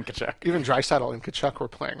 Cassie and Tkachuk. Even Draisaitl and Tkachuk were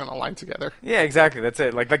playing on a line together. Yeah, exactly. That's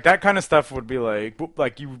it. Like that kind of stuff would be like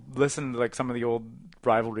you listen to, like, some of the old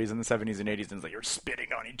rivalries in the 70s and 80s, and it's like, you're spitting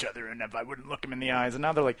on each other, and if I wouldn't look them in the eyes. And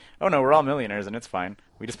now they're like, oh, no, we're all millionaires, and it's fine.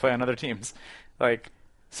 We just play on other teams. Like,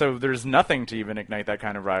 so there's nothing to even ignite that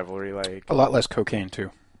kind of rivalry. Like, a lot less cocaine,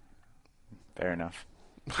 too. Fair enough.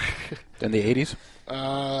 Than the 80s?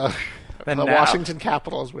 The now. Washington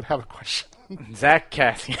Capitals would have a question. Zach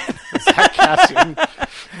Cassian. Zach Cassian.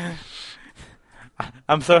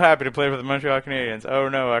 I'm so happy to play for the Montreal Canadiens. Oh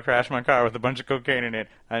no, I crashed my car with a bunch of cocaine in it.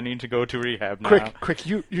 I need to go to rehab now. Quick,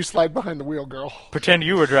 you slide behind the wheel, girl. Pretend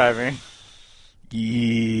you were driving.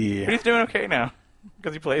 Yeah. But he's doing okay now,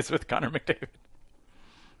 because he plays with Connor McDavid.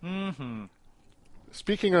 Mm-hmm.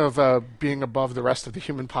 Speaking of being above the rest of the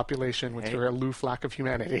human population with your aloof lack of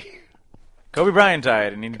humanity. Kobe Bryant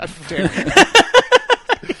died, and he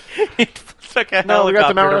took a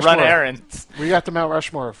helicopter to run errands. We got the Mount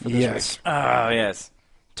Rushmore for this week. Oh, yes.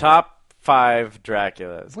 Top 5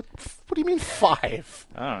 Draculas. What do you mean 5?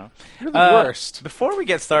 I don't know. You're the worst. Before we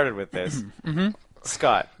get started with this,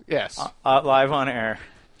 Scott. Yes. Live on air,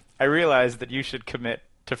 I realized that you should commit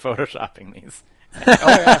to photoshopping these. Oh,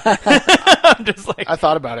 yeah. I'm just like, I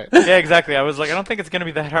thought about it. Yeah, exactly. I was like, I don't think it's going to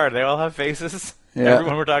be that hard. They all have faces. Yeah.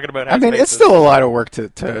 Everyone we're talking about has faces. It's still a lot of work to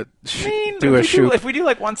do a shoot. If we do,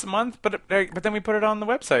 like, once a month, but then we put it on the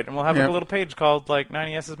website, and we'll have like, a little page called, like,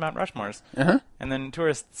 9ES's Mount Rushmores. And then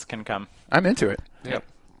tourists can come. I'm into it. Yep.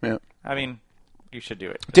 Yeah. I mean, you should do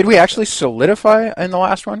it. Did we actually solidify in the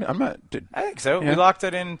last one? I think so. Yeah. We locked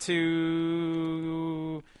it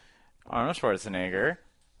into Arnold Schwarzenegger,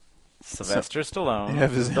 Sylvester Stallone,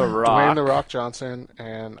 The Rock, Dwayne "The Rock" Johnson,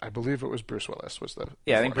 and I believe it was Bruce Willis. Was the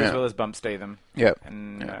I think Bruce Willis bumped Statham. Yep.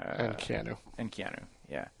 And Keanu. And Keanu.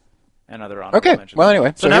 Yeah. And other honorable mentions. Well,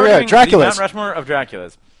 anyway, so now we're doing the Mount Rushmore of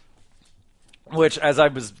Draculas. Which,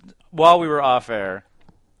 while we were off air,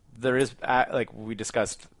 there is we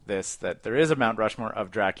discussed this, that there is a Mount Rushmore of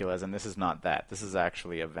Draculas, and this is not that. This is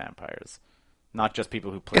actually of vampires. Not just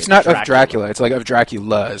people who play. It's not of Dracula. It's like of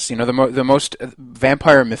Draculas. You know, the most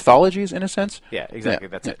vampire mythologies in a sense. Yeah, exactly.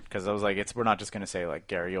 That's it. Because I was like, we're not just going to say like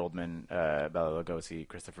Gary Oldman, Bela Lugosi,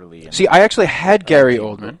 Christopher Lee. See, I actually had Gary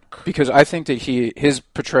Oldman because I think that his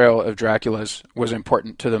portrayal of Draculas was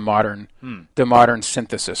important to the modern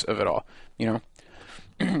synthesis of it all. You know,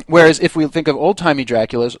 whereas if we think of old timey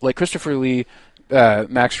Draculas, like Christopher Lee.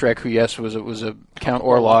 Max Schreck, who was a Count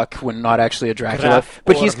Orlok when not actually a Dracula,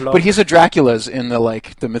 but he's a Dracula's in the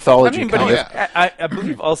mythology. I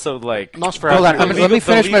believe also like Nosferatu. Hold on, let me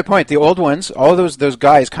finish my point. The old ones, all those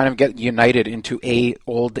guys kind of get united into a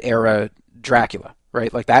old era Dracula,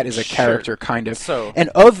 right? Like that is a character kind of. So, and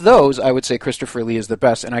of those, I would say Christopher Lee is the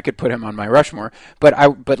best, and I could put him on my Rushmore. But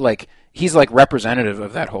he's like representative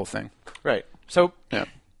of that whole thing, right? So yeah.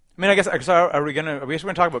 I mean, I guess. So are we going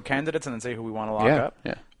to talk about candidates and then say who we want to lock up?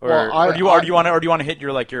 Yeah. Or do you want to hit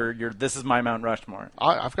your this is my Mount Rushmore?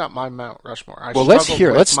 I've got my Mount Rushmore.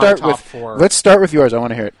 Let's start with yours. I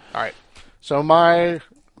want to hear it. All right. So my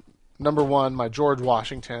number one, my George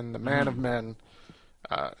Washington, the Man of Men,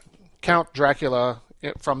 Count Dracula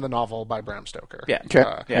from the novel by Bram Stoker. Yeah.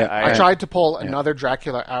 Okay. I tried to pull another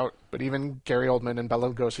Dracula out, but even Gary Oldman and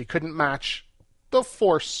Bela Lugosi couldn't match the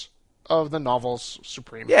force of the novel's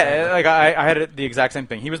supreme. Yeah, like I had the exact same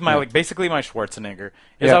thing. He was my basically my Schwarzenegger.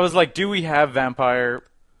 I was like, do we have vampire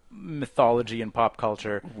mythology and pop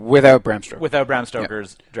culture without Bram Stoker? Without Bram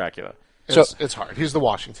Stoker's Dracula. It's hard. He's the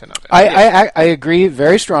Washington of it. I agree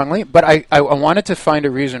very strongly, but I wanted to find a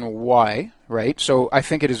reason why, right? So I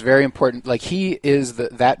think it is very important. Like, he is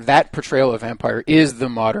that portrayal of vampire is the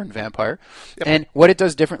modern vampire. Yep. And what it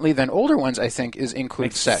does differently than older ones, I think, is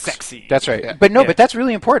include sex. Sexy. That's right. Yeah. But that's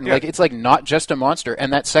really important. Yeah. Like, it's like not just a monster,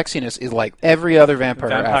 and that sexiness is like every other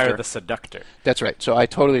vampire after. The seductor. That's right. So I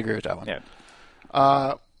totally agree with that one.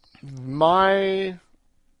 Yeah. My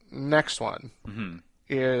next one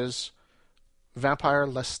is Vampire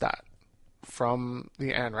Lestat from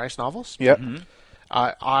the Anne Rice novels. Yep.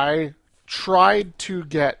 I tried to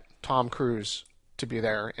get Tom Cruise to be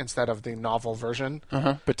there instead of the novel version.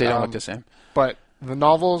 But they don't look the same. But the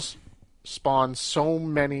novels spawn so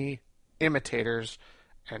many imitators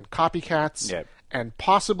and copycats and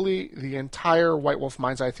possibly the entire White Wolf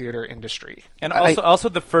Mind's Eye Theater industry. And also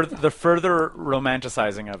the further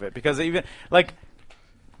romanticizing of it, because even like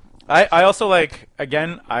I also like,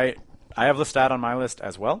 again, I have Lestat on my list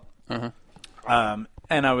as well. And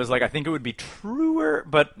I was like, I think it would be truer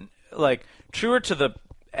to the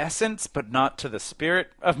essence, but not to the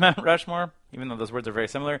spirit of Mount Rushmore, even though those words are very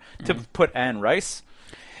similar, to put Anne Rice.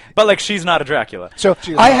 But like, she's not a Dracula. So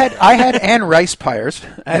I had Anne Rice Pyres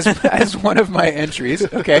as one of my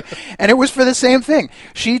entries, okay, and it was for the same thing.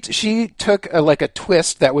 She took a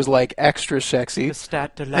twist that was like extra sexy,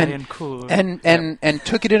 and cool, and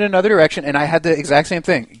took it in another direction. And I had the exact same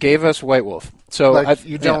thing. Gave us White Wolf. So like,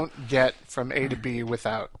 you don't get from A to B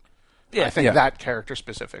without. I think that character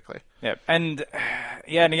specifically. Yeah, and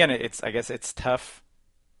again, I guess it's tough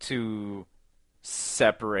to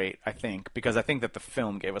separate, I think, because I think that the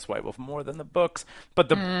film gave us White Wolf more than the books. But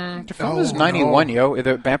the film was 91, yo.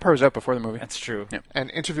 The Vampire was out before the movie. That's true. Yeah. And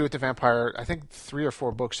Interview with the Vampire, I think 3 or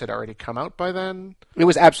 4 books had already come out by then. It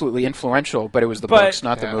was absolutely influential, but it was the books,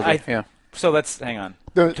 not the movie. So let's hang on.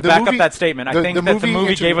 To back up that statement, I think that the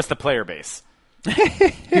movie gave us the player base.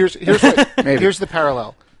 Here's the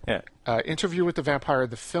parallel. Yeah. Interview with the Vampire,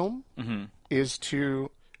 the film, is to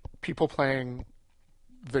people playing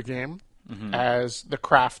the game as The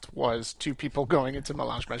Craft was to people going into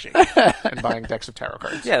Melange Machine and buying decks of tarot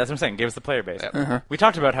cards. Yeah, that's what I'm saying. Gave us the player base. Yep. We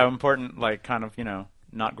talked about how important, like, kind of,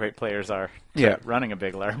 not great players are to running a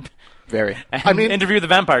big LARP. Very. And Interview with the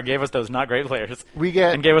Vampire gave us those not great players.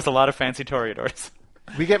 And gave us a lot of fancy Toreadors.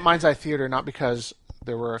 We get Mind's Eye Theater not because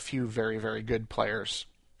there were a few very, very good players.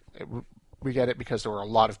 We get it because there were a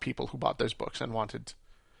lot of people who bought those books and wanted.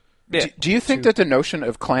 Yeah. Do you think that the notion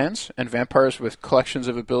of clans and vampires with collections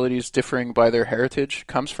of abilities differing by their heritage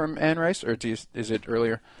comes from Anne Rice, or is it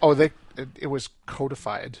earlier? Oh, it was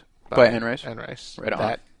codified by Anne Rice. Anne Rice. Right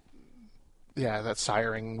on. That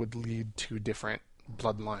siring would lead to different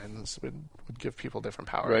bloodlines, would give people different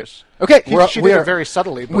powers. Right. Okay, she did it very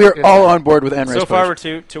subtly. But we're all on board with Anne Rice. So far, we're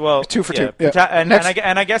 2 for 2. Yeah. And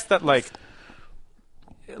I guess that, like,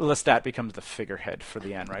 Lestat becomes the figurehead for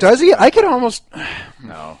the Anne Rice. Does he? I could almost.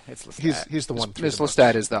 No, it's Lestat. He's the one. Miss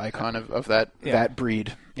Lestat is the icon of that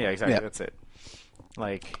breed. Yeah, exactly. Yeah. That's it.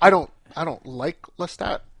 Like, I don't like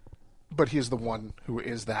Lestat, but he's the one who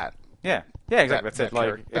is that. Yeah, exactly. That's it.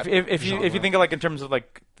 Like, if you think of, like, in terms of,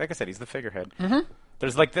 like I said, he's the figurehead.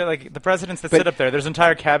 There's the presidents that sit up there. There's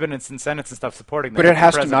entire cabinets and senates and stuff supporting them. But it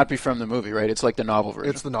has to not be from the movie, right? It's like the novel version.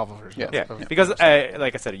 It's the novel version. Yeah. Because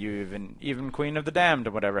like I said, even Queen of the Damned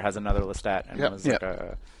or whatever has another Lestat,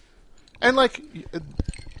 and and like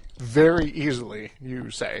very easily you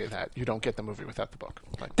say that you don't get the movie without the book.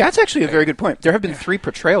 Like, that's actually a very good point. There have been 3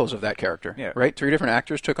 portrayals of that character. Yeah. Right. 3 different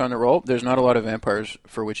actors took on the role. There's not a lot of vampires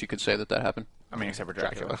for which you could say that happened. I mean, except for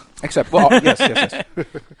Dracula. Yes.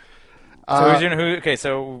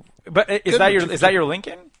 So but is that your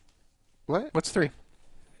Lincoln? What? What's 3?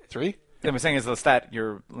 3? I'm saying is Lestat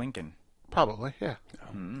your Lincoln? Probably, yeah.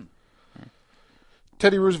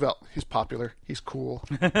 Teddy Roosevelt. He's popular. He's cool.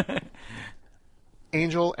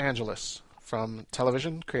 Angel Angelus from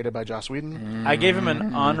television, created by Joss Whedon. I gave him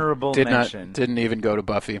an honorable mention. Didn't even go to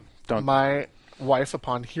Buffy. My wife,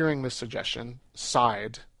 upon hearing this suggestion,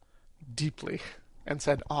 sighed deeply and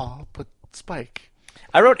said, "Oh, but Spike."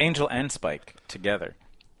 I wrote Angel and Spike together,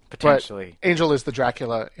 potentially. But Angel is the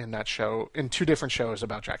Dracula in that show, in 2 different shows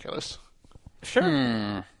about Draculas.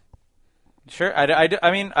 Sure. Sure.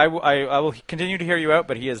 I mean, I will continue to hear you out,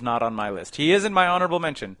 but he is not on my list. He is in my honorable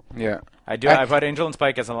mention. Yeah. I've had Angel and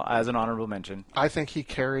Spike as an honorable mention. I think he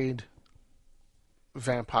carried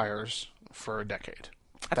vampires for a decade.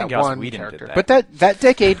 I think Joss Whedon did that. But that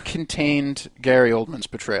decade contained Gary Oldman's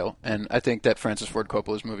portrayal, and I think that Francis Ford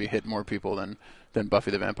Coppola's movie hit more people than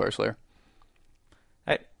Buffy the Vampire Slayer.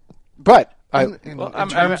 I'm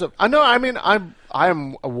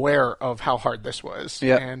aware of how hard this was,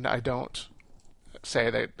 and I don't say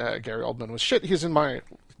that Gary Oldman was shit. He's in my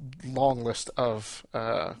long list of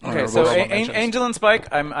okay. So Angel and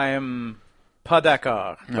Spike, I am pas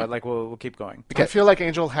d'accord, but like we'll keep going. I feel like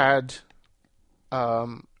Angel had a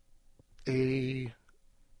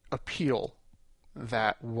appeal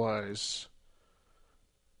that was.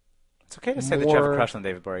 It's okay to say that you have a crush on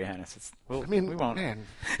David Boreanaz. We won't. Man,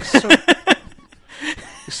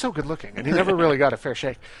 he's so good looking, and he never really got a fair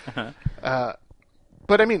shake. But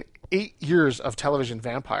I mean, 8 years of television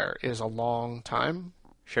vampire is a long time.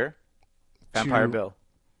 Sure. Vampire Bill.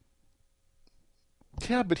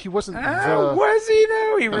 Yeah, but he wasn't was he,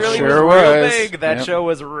 though? He really sure was real big. That show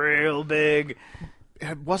was real big.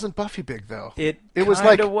 It wasn't Buffy big, though. It was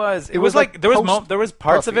like... It was like there was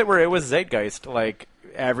parts of it where it was zeitgeist, like...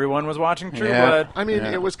 Everyone was watching True Blood. I mean,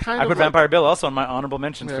 it was kind of. I put Vampire Bill also on my honorable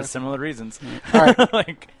mentions for similar reasons. All right,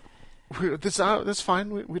 like that's fine.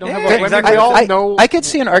 We don't have. Exactly. We all know. I could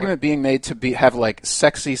see an argument being made to have like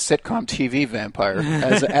sexy sitcom TV vampire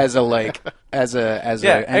as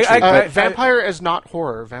vampire as not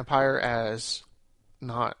horror. Vampire as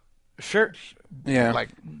not like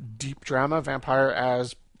deep drama. Vampire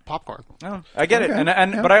as popcorn. Oh, I get it,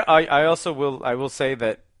 but I also will say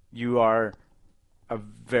that you are a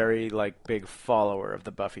very big follower of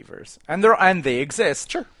the Buffyverse, and they exist.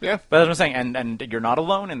 Sure, yeah. But that's what I'm saying, and you're not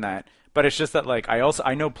alone in that. But it's just that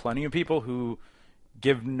I know plenty of people who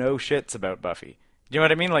give no shits about Buffy. You know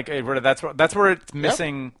what I mean? Like that's where it's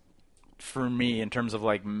missing for me in terms of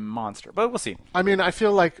monster. But we'll see. I mean, I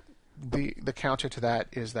feel like the counter to that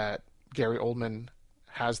is that Gary Oldman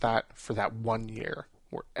has that for that 1 year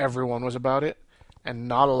where everyone was about it, and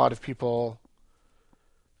not a lot of people.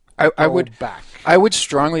 I would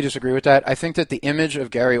strongly disagree with that. I think that the image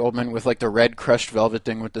of Gary Oldman with the red crushed velvet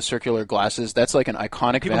thing with the circular glasses, that's an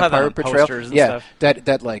iconic people vampire have that on portrayal. Posters and stuff. that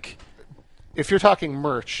if you're talking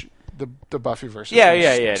merch, the Buffyverse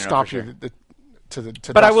stomp you to the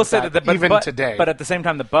But I will say that even today. But at the same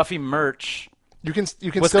time, the Buffy merch you can was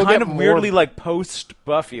still kind get of more... weirdly post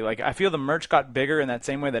Buffy. I feel the merch got bigger in that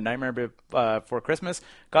same way that Nightmare Before Christmas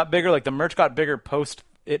got bigger. The merch got bigger post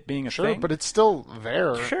it being a thing. Sure, but it's still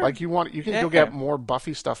there. Sure. You can go get more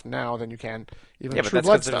Buffy stuff now than you can even True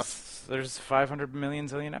Blood stuff. There's 500 million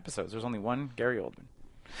zillion episodes. There's only one Gary Oldman.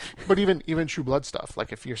 But even True Blood stuff,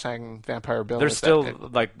 if you're saying Vampire Bill, there's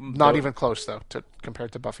still not even close though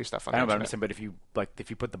compared to Buffy stuff. I know, but I'm saying, but if you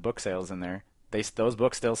put the book sales in there, those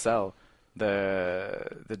books still sell.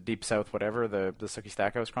 The Deep South, whatever, the Sookie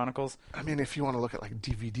Stackhouse Chronicles. I mean, if you want to look at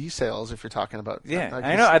DVD sales, if you're talking about,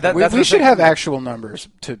 I know we should have actual numbers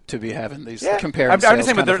to be having these compared. I'm just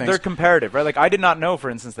saying, but they're comparative, right? I did not know, for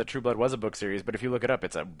instance, that True Blood was a book series, but if you look it up,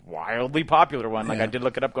 it's a wildly popular one. I did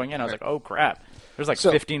look it up going in, I was like, oh crap, there's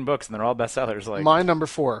 15 books and they're all bestsellers. My number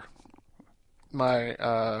 4,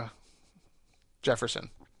 my Jefferson.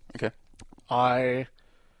 Okay, I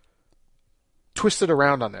twisted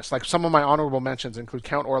around on this. Some of my honorable mentions include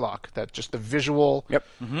Count Orlok, that just the visual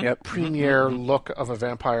premiere look of a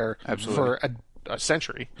vampire for a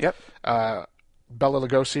century. Yep. Bela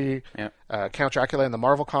Lugosi, Count Dracula in the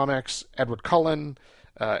Marvel Comics, Edward Cullen,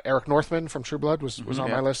 Eric Northman from True Blood was on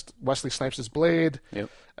my list. Wesley Snipes' Blade. Yep.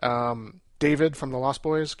 David from The Lost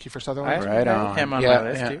Boys, Kiefer Sutherland. Right on. Him on my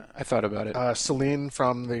list too. I thought about it. Celine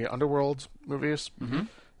from the Underworld movies. Mm-hmm.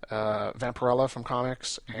 Vampirella from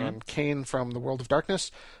comics, and Kane from The World of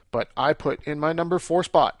Darkness. But I put in my number 4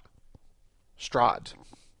 spot Strahd.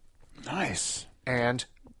 Nice. And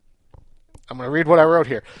I'm going to read what I wrote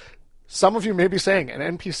here. Some of you may be saying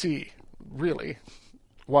an NPC, really,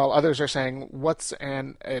 while others are saying, what's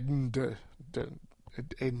an AD&D?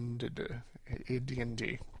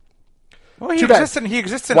 Well, he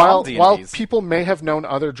exists in all D&Ds. While people may have known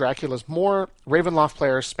other Draculas more, Ravenloft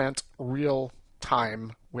players spent real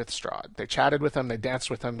time with Strahd. They chatted with him, they danced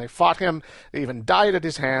with him, they fought him, they even died at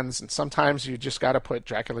his hands, and sometimes you just got to put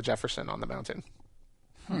Dracula Jefferson on the mountain.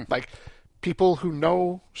 People who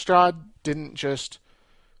know Strahd didn't just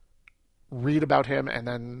read about him and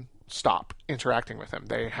then stop interacting with him.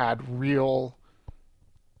 They had real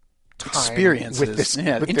time experiences with this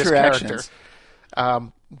interactions,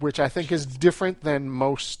 which I think is different than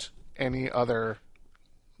most any other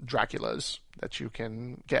Draculas that you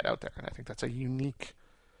can get out there. And I think that's a unique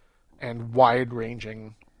and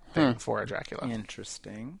wide-ranging thing for a Dracula.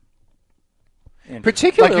 Interesting.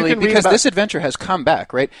 Particularly because this adventure has come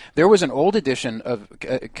back, right? There was an old edition of,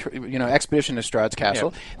 Expedition to Strahd's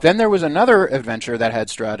Castle. Yep. Then there was another adventure that had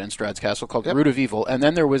Strahd and Strahd's Castle called Root of Evil. And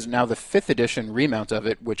then there was now the 5th edition remount of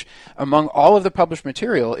it, which among all of the published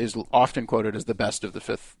material is often quoted as the best of the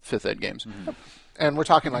 5th Ed games. Mm-hmm. And we're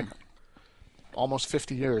talking like almost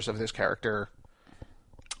 50 years of this character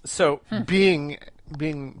being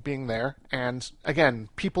there. And again,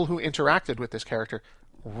 people who interacted with this character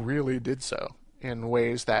really did so in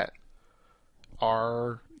ways that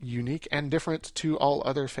are unique and different to all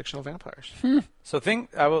other fictional vampires. That's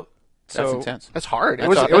intense. That's hard. It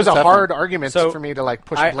was a hard argument for me to like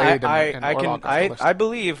push Blade and Warlock off the list. I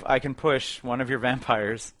believe I can push one of your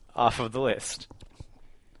vampires off of the list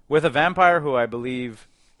with a vampire who I believe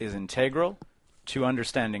is integral to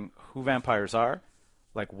understanding who vampires are,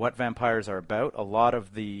 like what vampires are about, a lot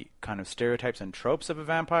of the kind of stereotypes and tropes of a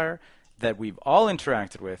vampire that we've all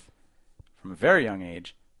interacted with from a very young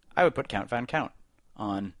age. I would put Count Von Count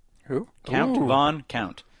on. Who? Count Von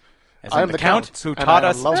Count. As I'm the Count who taught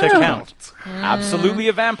us to count. Absolutely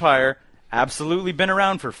a vampire. Absolutely been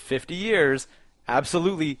around for 50 years.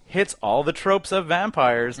 Absolutely hits all the tropes of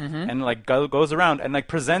vampires and like goes around and like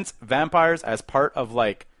presents vampires as part of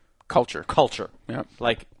like culture. Yep.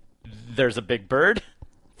 Like there's a big bird,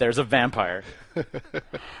 there's a vampire.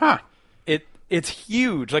 It's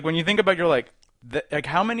huge. Like when you think about like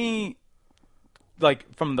how many,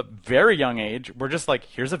 like from the very young age, we're just like,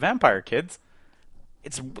 here's a vampire, kids.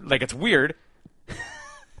 It's like, it's weird.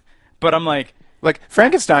 But I'm like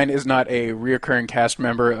Frankenstein is not a reoccurring cast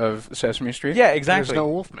member of Sesame Street. Yeah, exactly. There's no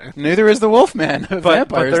Wolfman. Neither is the Wolfman. But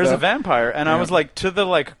there's a vampire, and I was like, to the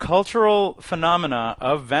like cultural phenomena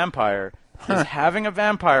of vampire, is having a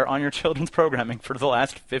vampire on your children's programming for the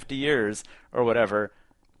last 50 years or whatever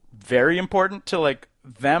very important to like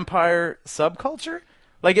vampire subculture?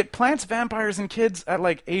 Like it plants vampires in kids at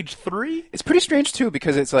like age 3. It's pretty strange too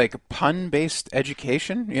because it's like pun-based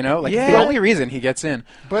education, you know? Like the only reason he gets in.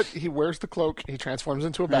 But he wears the cloak, he transforms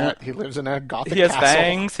into a bat, he lives in a gothic castle. He has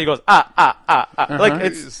fangs, he goes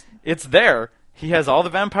Like it's there. He has all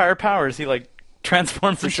the vampire powers. He like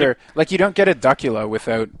transforms for sure. Like you don't get a Duckula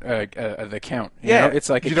without the Count. You know? It's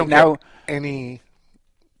like you don't get any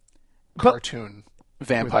cartoon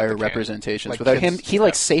vampire representations like without him. He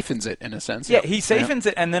like saphens it in a sense. Yeah, he saphens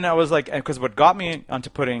it, and then I was like, because what got me onto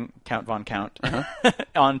putting Count Von Count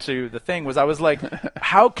onto the thing was I was like,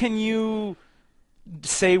 how can you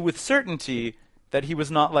say with certainty that he was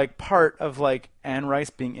not like part of like Anne Rice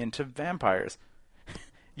being into vampires?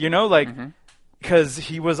 You know, like because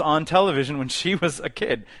he was on television when she was a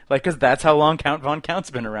kid, like because that's how long Count Von Count's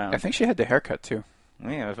been around. I think she had the haircut too.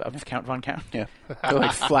 Yeah, of Count Von Count. Yeah,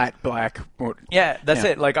 like flat black. Yeah, that's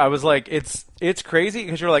it. Like I was like, it's crazy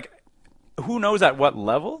because you're like, who knows at what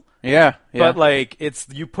level? Yeah. But like, it's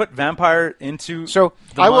you put vampire into so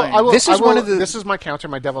the mind. This is my counter,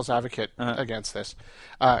 my devil's advocate against this.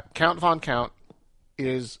 Count Von Count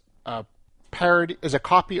is a parody, is a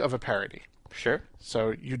copy of a parody. Sure.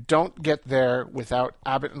 So you don't get there without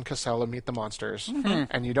Abbott and Costello Meet the Monsters,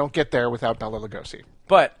 and you don't get there without Bela Lugosi.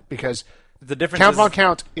 But because the difference Count Von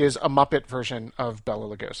Count is a Muppet version of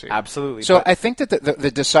Bela Lugosi. Absolutely. So I think that the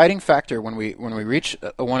deciding factor when we reach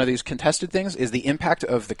one of these contested things is the impact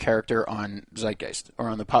of the character on zeitgeist or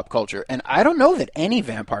on the pop culture. And I don't know that any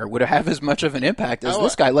vampire would have as much of an impact as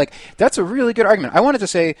this guy. Like that's a really good argument. I wanted to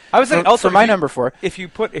say I was saying also for my number 4. If you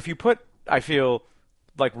put I feel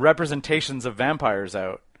like representations of vampires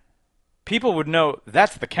out, people would know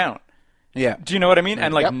that's the Count. Yeah. Do you know what I mean?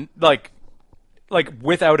 And like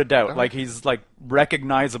without a doubt, like he's like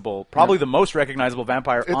recognizable, probably the most recognizable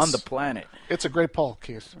vampire on the planet. It's a great poll,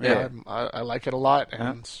 Keith. Yeah, I like it a lot,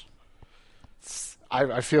 and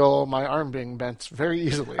I feel my arm being bent very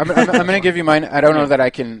easily. I'm going to give you mine. I don't know that I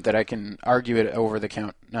can argue it over the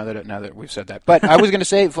Count now that we've said that. But I was going to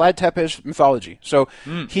say Vlad Tepes mythology. So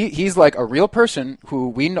he's like a real person who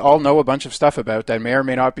we all know a bunch of stuff about that may or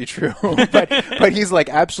may not be true. but he's like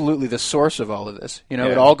absolutely the source of all of this. You know,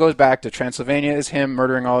 it all goes back to Transylvania is him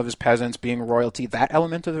murdering all of his peasants, being royalty. That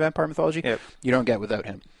element of the vampire mythology you don't get without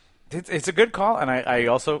him. It's a good call, and I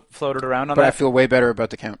also floated around on that. But I feel way better about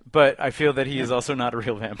the Count. But I feel that he is also not a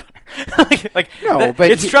real vampire. But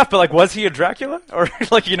it's tough. But like, was he a Dracula, or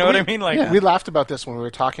like, you know what I mean? Like, we laughed about this when we were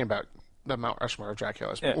talking about the Mount Rushmore of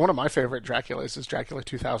Draculas. Yeah. One of my favorite Draculas is Dracula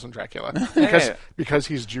 2000 Dracula because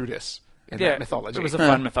he's Judas in that mythology. It was a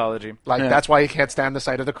fun mythology. That's why he can't stand the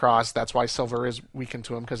sight of the cross. That's why silver is weakened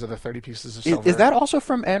to him because of the 30 pieces of silver. Is that also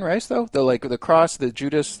from Anne Rice, though? The cross, the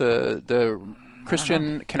Judas, the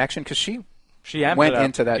Christian connection? Because she went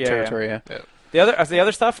into that territory. Yeah. The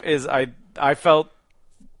other stuff is I felt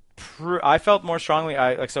more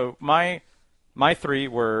strongly. So my three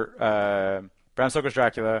were Bram Stoker's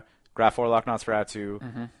Dracula, Graf Orlok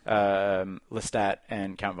Nosferatu, Lestat,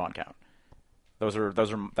 and Count Von Count.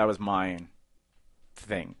 That was my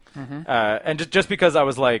thing. And just because I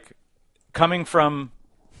was like coming from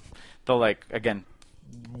the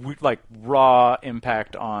raw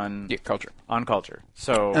impact on culture.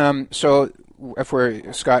 So so if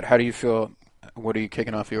we're Scott, how do you feel? What are you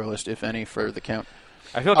kicking off your list, if any, for the Count?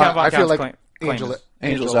 I feel Count Von Count's like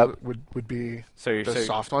Angel's Up would be the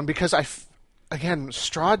soft one because again,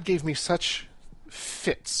 Strahd gave me such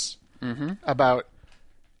fits about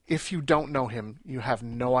if you don't know him, you have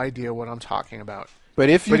no idea what I'm talking about. But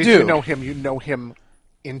if you know him, you know him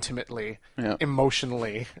intimately,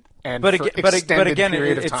 emotionally, and for extended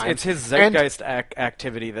period of time. It's his zeitgeist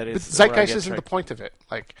activity that is. But zeitgeist isn't the point of it.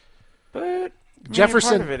 But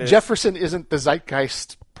Jefferson isn't the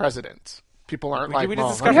zeitgeist president. People aren't we well,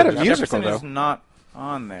 discovered had a musical, Jefferson though. is not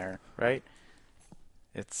on there, right?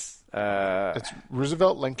 It's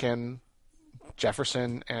Roosevelt, Lincoln,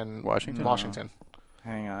 Jefferson, and Washington.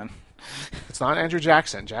 Hang on. It's not Andrew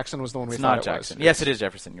Jackson. Jackson was the one we thought it Jackson. was. Yes, it is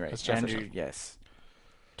Jefferson. You're right. It's Jefferson. Andrew, yes.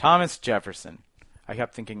 Thomas Jefferson. I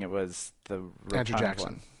kept thinking it was the Andrew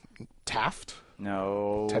Jackson. one. Taft?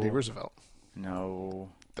 No. Teddy Roosevelt. No.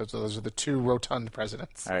 Those are the two rotund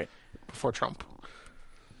presidents. All right. Before Trump.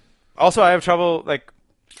 Also, I have trouble,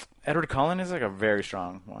 Edward Cullen is a very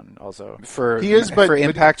strong one also. For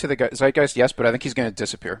impact to the zeitgeist, yes, but I think he's going to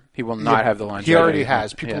disappear. He will not have the longevity. He already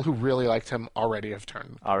has. People who really liked him already have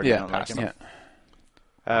turned. Don't like him. Yeah.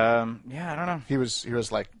 I don't know. He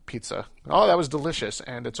was like pizza. Oh, that was delicious,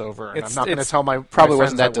 and it's over. And I'm not going to tell my probably my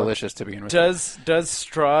wasn't that friends delicious to begin with. Does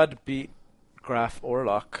Strahd beat Graf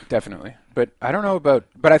Orlok? Definitely, but I don't know about.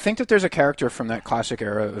 But I think that there's a character from that classic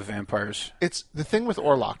era of vampires. It's the thing with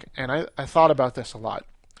Orlok, and I thought about this a lot.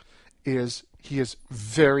 Is he is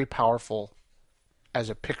very powerful as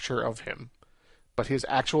a picture of him, but his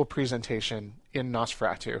actual presentation in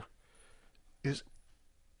Nosferatu is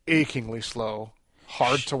achingly slow,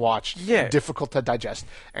 hard to watch, difficult to digest.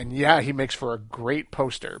 And he makes for a great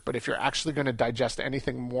poster, but if you're actually going to digest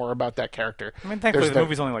anything more about that character... thankfully the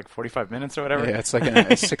movie's only 45 minutes or whatever. Yeah, it's like a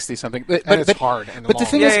 60-something. But it's hard and long. The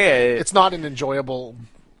thing is, it's not an enjoyable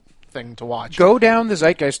thing to watch. Go down the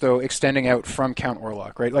zeitgeist, though, extending out from Count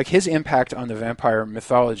Orlok, right? Like, his impact on the vampire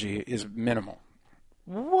mythology is minimal.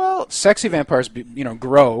 Well, sexy vampires,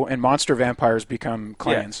 grow, and monster vampires become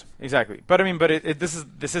clans. Yeah, exactly. But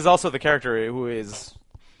this is also the character who is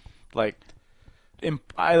the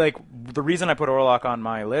reason I put Orlok on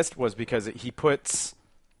my list was because he puts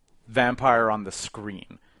vampire on the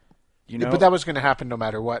screen. But that was going to happen no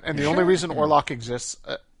matter what. And the only reason Orlok exists,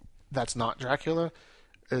 that's not Dracula,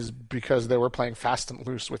 is because they were playing fast and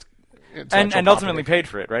loose with and ultimately paid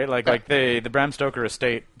for it, right? The Bram Stoker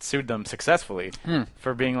estate sued them successfully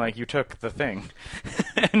for being you took the thing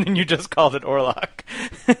and then you just called it Orlok.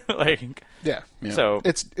 So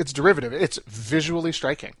it's derivative. It's visually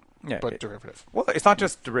striking, but derivative. Well, it's not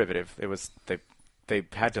just derivative. It was they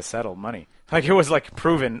had to settle money. It was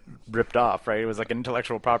proven ripped off, right? It was an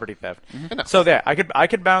intellectual property theft. Mm-hmm. So I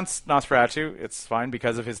could bounce Nosferatu. It's fine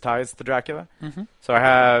because of his ties to Dracula. Mm-hmm. So I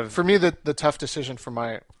have for me the tough decision for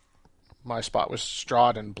my spot was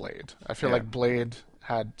Strahd and Blade. I feel like Blade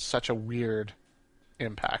had such a weird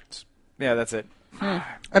impact. Yeah, that's it.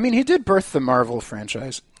 I mean, he did birth the Marvel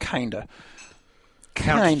franchise, kinda.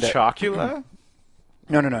 Count Chocula?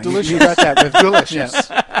 No. Delicious. You got that with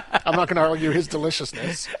delicious. I'm not going to argue his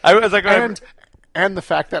deliciousness. I was and the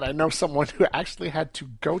fact that I know someone who actually had to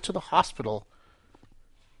go to the hospital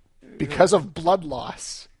because of blood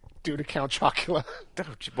loss due to Count Chocula.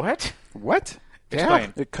 What? What? Explain.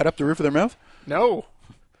 Yeah. They cut up the roof of their mouth? No.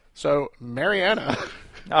 So Mariana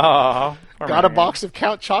got a box of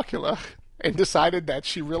Count Chocula and decided that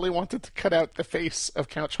she really wanted to cut out the face of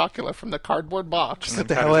Count Chocula from the cardboard box. Cut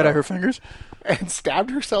the hell out of her fingers? And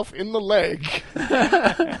stabbed herself in the leg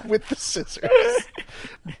with the scissors.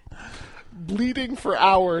 Bleeding for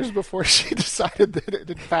hours before she decided that it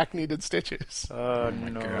in fact needed stitches. Oh,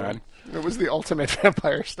 no. God. It was the ultimate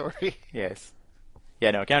vampire story. Yes.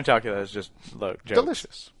 Yeah, no, Count Chocula is just jokes.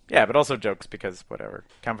 Delicious. Yeah, but also jokes because whatever.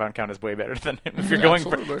 Count Von Count is way better than him. If you're going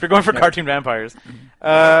for cartoon vampires.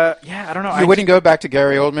 I don't know. You wouldn't go back to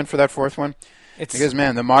Gary Oldman for that fourth one? Because,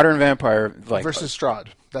 man, the modern vampire... versus Strahd.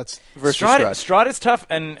 That's versus Strahd is tough,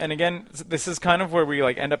 and again, this is kind of where we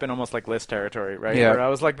like end up in almost like list territory, right? Yeah. Where I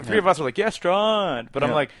was like, the three of us are like, yeah, Strahd, but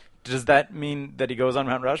I'm like, does that mean that he goes on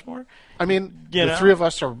Mount Rushmore? I mean, the three of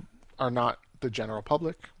us are not the general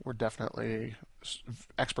public. We're definitely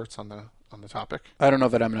experts on the topic. I don't know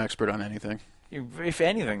that I'm an expert on anything. If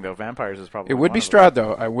anything, though, vampires is probably. It would be Strahd,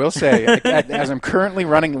 though. I will say, as I'm currently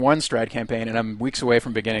running one Strahd campaign, and I'm weeks away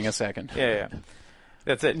from beginning a second. Yeah.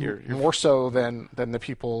 That's it. You're more so than the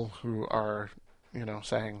people who are,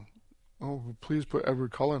 saying, "Oh, please put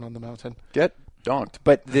Edward Cullen on the mountain." Get donked.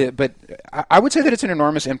 But I would say that it's an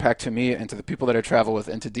enormous impact to me and to the people that I travel with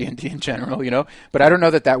and to D&D in general. But I don't know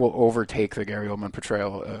that will overtake the Gary Oldman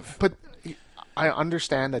portrayal of. But I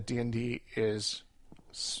understand that D&D is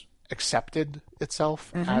accepted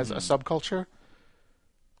itself as a subculture,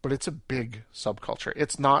 but it's a big subculture.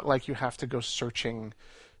 It's not like you have to go searching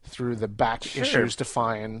through the back issues to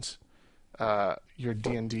find your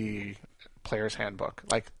D&D player's handbook.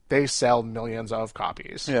 Like, they sell millions of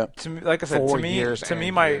copies. Yeah. To me, like I said, to me,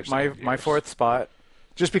 my fourth spot.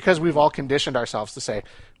 Just because we've all conditioned ourselves to say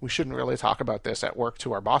we shouldn't really talk about this at work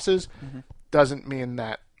to our bosses, doesn't mean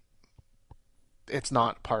that it's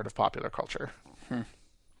not part of popular culture.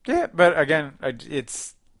 Yeah, but again,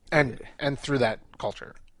 it's and through that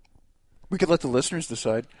culture. We could let the listeners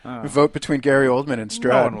decide. We vote between Gary Oldman and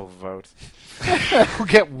Strahd. No one will vote. We'll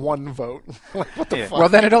get one vote. What the fuck? Well,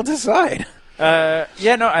 then it'll decide.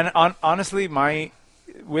 Honestly,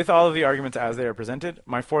 with all of the arguments as they are presented,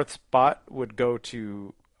 my fourth spot would go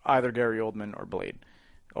to either Gary Oldman or Blade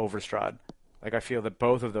over Strahd. Like, I feel that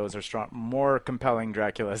both of those are more compelling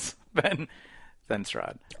Draculas than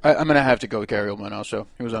Strahd. I'm going to have to go with Gary Oldman also.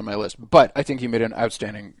 He was on my list. But I think he made an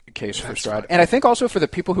outstanding case for Strahd. And I think also for the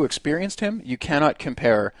people who experienced him, you cannot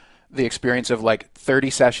compare the experience of like 30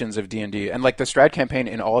 sessions of D&D. And like the Strahd campaign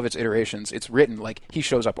in all of its iterations, it's written like he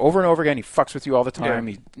shows up over and over again, he fucks with you all the time,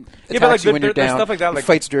 he attacks you when you're down, stuff like that, he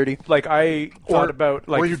fights dirty. Like I thought about...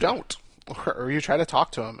 Or you don't. Or you try to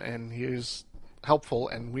talk to him and he's helpful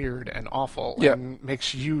and weird and awful and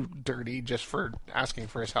makes you dirty just for asking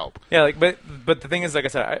for his help. Yeah, but the thing is, like I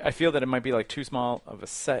said, I feel that it might be like too small of a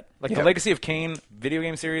set. Like the Legacy of Kain video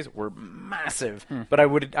game series were massive, but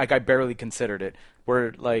I barely considered it.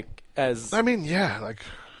 Where like as I mean, yeah, like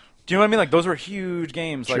do you know what I mean? Like those were huge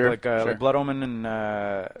games, sure. like Blood Omen and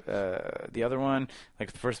the other one,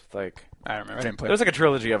 like the first like I don't remember. I didn't play. There was like a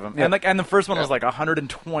trilogy of them, and the first one was like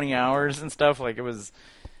 120 hours and stuff. Like it was.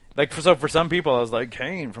 Like for some people, I was like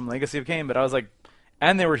Kain from Legacy of Kain, but I was like,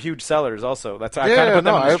 and they were huge sellers also. That's I kind of put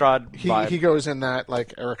them in the Strahd vibe. He goes in that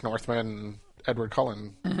like Eric Northman, Edward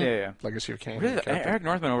Cullen, Legacy of Kain. Really, Eric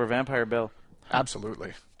Northman over Vampire Bill.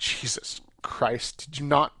 Absolutely, Jesus Christ! Did you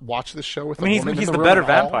not watch the show with? He's the better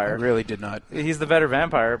vampire. I really did not. He's the better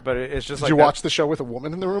vampire, but it's just. Did you watch the show with a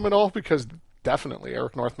woman in the room at all? Because definitely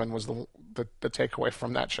Eric Northman was the takeaway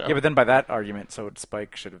from that show. Yeah, but then by that argument, so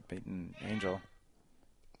Spike should have beaten Angel.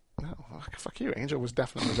 No, fuck you. Angel was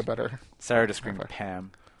definitely the better. Sarah just screamed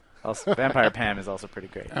Pam. Also, Vampire Pam is also pretty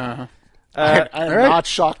great. I'm not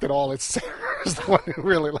shocked at all. It's Sarah's the one who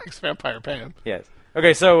really likes Vampire Pam. Yes.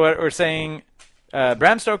 Okay, so we're saying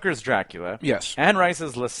Bram Stoker's Dracula. Yes. Anne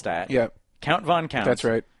Rice's Lestat. Yep. Count Von Count. That's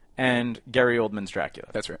right. And Gary Oldman's Dracula.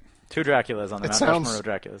 That's right. Two Draculas on the Mount Rushmore of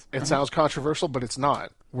Draculas. It sounds controversial, but it's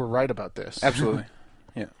not. We're right about this. Absolutely.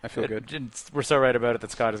 Yeah, I feel good. We're so right about it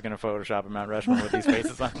that Scott is going to Photoshop a Mount Rushmore with these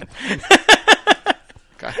faces on it.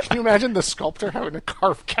 God, can you imagine the sculptor having to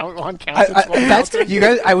carve Count Von Count? You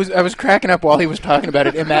guys, I was cracking up while he was talking about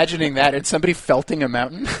it, imagining that and somebody felting a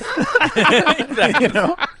mountain. Exactly. You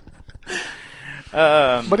know?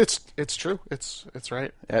 But it's true. It's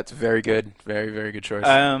right. That's very good. Very, very good choice.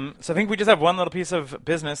 So I think we just have one little piece of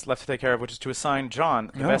business left to take care of, which is to assign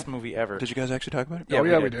John the best movie ever. Did you guys actually talk about it? Yeah,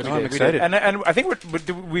 we did. I'm excited. And I think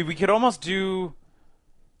we could almost do.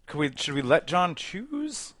 Should we let John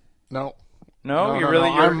choose? No. No,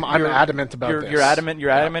 I'm adamant about this. You're adamant.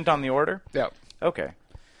 You're adamant on the order. Yeah. Okay.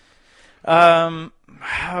 How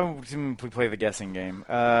do we play the guessing game?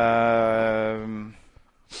 A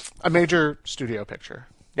major studio picture.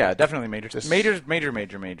 Yeah, definitely major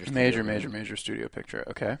studio Major studio picture.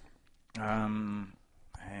 Okay.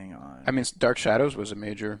 Hang on. I mean, Dark Shadows was a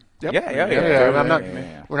major. Yep.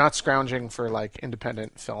 Yeah. We're not scrounging for like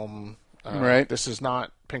independent film. Right. This is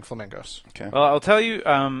not Pink Flamingos. Okay. Well, I'll tell you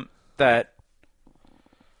that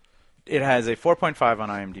it has a 4.5 on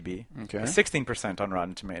IMDb, okay, a 16% on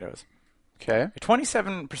Rotten Tomatoes, okay, a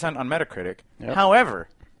 27% on Metacritic. Yep. However,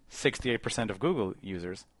 68% of Google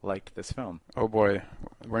users liked this film. Oh boy,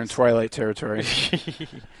 we're in Twilight territory.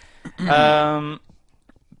 The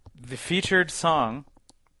featured song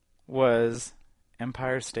was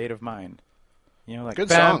Empire State of Mind. You know, like good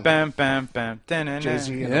bam, song. bam, bam, bam,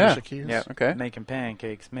 Jay-Z and Yeah. Alicia Keys. Yeah. Okay. making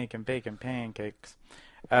pancakes, making bacon pancakes.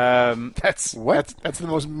 That's What? That's the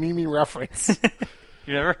most memey reference.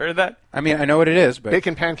 You never heard that? I mean, I know what it is, but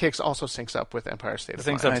Bacon Pancakes also syncs up with Empire State It of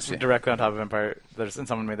syncs Mind. I up see. directly on top of Empire. And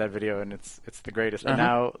someone made that video, and it's the greatest. And Uh-huh.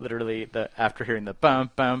 now, literally, after hearing the bum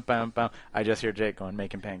bum bum bum, I just hear Jake going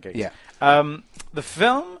making pancakes. Yeah. The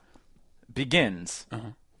film begins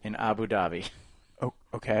in Abu Dhabi. oh,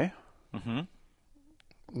 okay.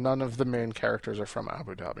 None of the main characters are from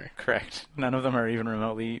Abu Dhabi. Correct. None of them are even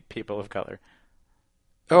remotely people of color.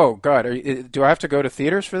 Oh God, do I have to go to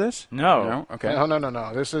theaters for this? No. No. Okay.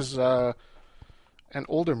 No. This is an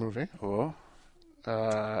older movie. Oh.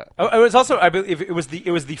 It was also, I believe, it was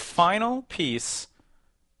the final piece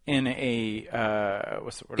in a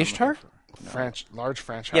what's the word I'm Ishtar? looking for? Large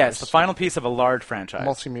franchise. Yeah, it's the final piece of a large franchise.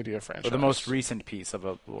 Multimedia franchise. Or the most recent piece of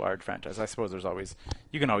a large franchise. I suppose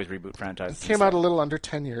you can always reboot franchises. It came out a little under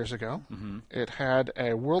 10 years ago. It had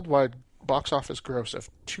a worldwide box office gross of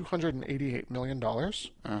 $288 million.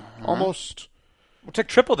 Almost. It took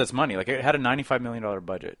triple this money. Like, it had a $95 million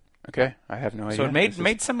budget. Okay. I have no idea. So it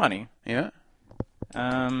made some money. Yeah.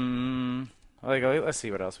 Let's see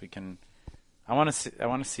what else we can. I want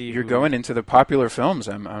to see. You're going into the popular films.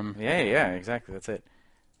 Yeah, exactly. That's it.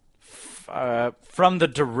 From the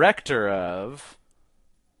director of.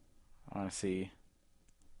 I want to see.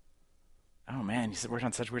 Oh man, he's worked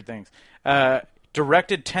on such weird things.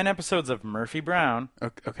 Directed 10 episodes of Murphy Brown.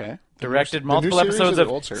 Okay. Directed the multiple new series episodes or of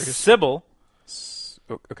the old series? Sybil.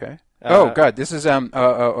 Okay. Oh God, this is hold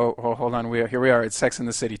on. Here we are. It's Sex and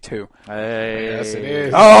the City 2. Yes, it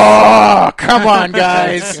is. Oh, come on,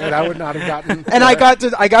 guys. Yeah, I would not have gotten. And I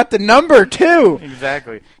got the number too.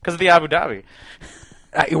 Exactly, because of the Abu Dhabi.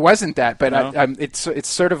 It wasn't that, but No? it's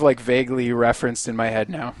sort of like vaguely referenced in my head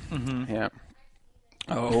now. Yeah.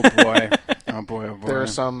 Oh boy. Oh boy. There are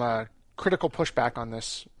some critical pushback on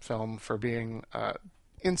this film for being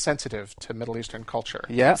insensitive to Middle Eastern culture.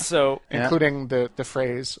 Yeah. So Including the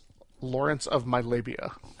phrase Lawrence of my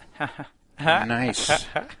labia. Nice.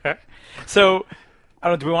 So, I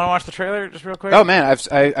don't know, do we want to watch the trailer just real quick? Oh man,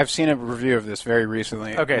 I've seen a review of this very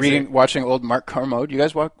recently. Okay, watching old Mark Kermode. You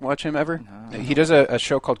guys watch him ever? No. He does a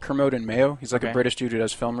show called Kermode and Mayo. He's like a British dude who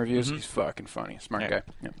does film reviews. He's fucking funny, smart guy.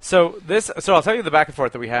 Yeah. So I'll tell you the back and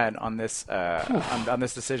forth that we had on this on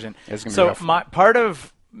this decision. It's gonna be rough. my part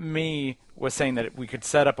of me was saying that we could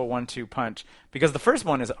set up a 1-2 punch because the first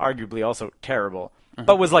one is arguably also terrible,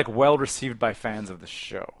 but was like well received by fans of the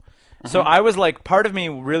show. So I was like, part of me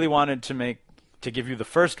really wanted to give you the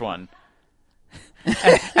first one,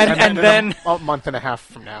 and then a month and a half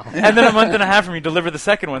from now. and then a month and a half from you deliver the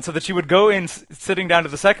second one, so that you would go in sitting down to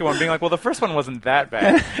the second one, being like, well, the first one wasn't that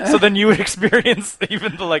bad. So then you would experience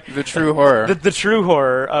even the true horror. the true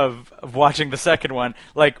horror of watching the second one,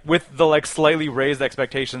 like with the like slightly raised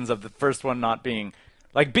expectations of the first one not being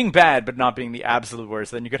like being bad, but not being the absolute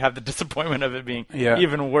worst. Then you could have the disappointment of it being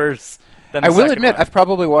even worse. I will admit, I've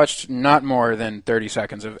probably watched not more than 30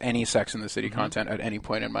 seconds of any Sex and the City content at any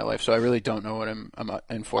point in my life, so I really don't know what I'm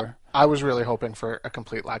in for. I was really hoping for a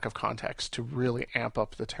complete lack of context to really amp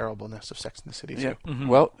up the terribleness of Sex and the City too. Yeah.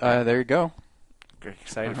 Well, there you go.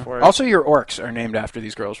 excited for it. Also, your orcs are named after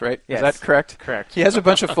these girls, right? Yes. Is that correct? Correct. He has a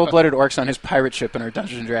bunch of full-blooded orcs on his pirate ship in our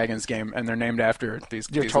Dungeons and Dragons game, and they're named after these.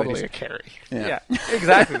 You're these totally ladies. a carry. Yeah,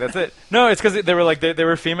 exactly. That's it. No, it's because they were like they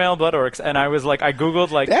were female blood orcs, and I was like, I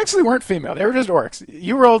googled like They actually weren't female; they were just orcs.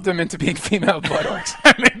 You rolled them into being female blood orcs.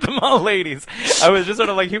 I made them all ladies. I was just sort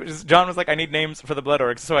of like John was like, I need names for the blood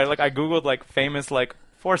orcs, so I googled like famous like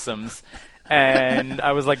foursomes, and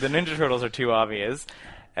I was like, the Ninja Turtles are too obvious.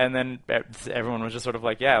 And then everyone was just sort of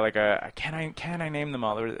like, yeah, like, can I name them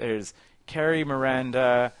all? There's Carrie,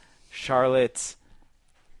 Miranda, Charlotte,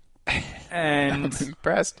 and I'm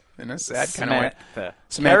impressed in a sad kind of way. Samantha.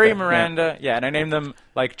 Samantha, Carrie, Miranda, yeah, and I named them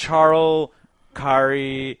like Charles,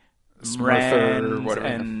 Kari, Rand, whatever.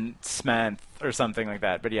 and Smanthe or something like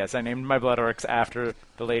that. But yes, I named my blood orcs after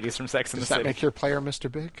the ladies from Sex and the Does that City. make your player Mr.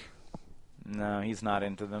 Big? No, he's not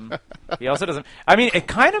into them. He also doesn't. I mean, it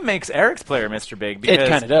kind of makes Eric's player Mr. Big. Because, It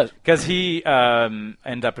kinda does. because he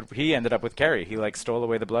ended up with Carrie. He like stole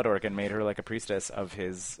away the blood orc and made her like a priestess of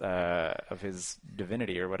his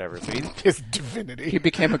divinity or whatever. So he's His divinity. He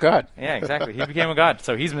became a god. yeah, exactly. He became a god.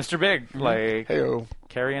 So he's Mr. Big. Like Heyo.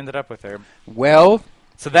 Carrie ended up with her. Well,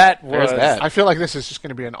 So that was There's that. I feel like this is just going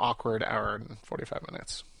to be an awkward hour and 45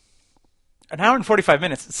 minutes. an hour and 45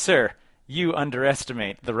 minutes, sir. You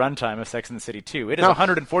underestimate the runtime of Sex and the City 2. It is No.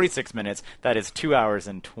 146 minutes. That is 2 hours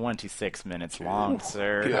and 26 minutes long,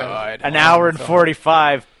 sir. God. An hour and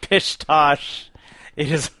 45. Pish tosh.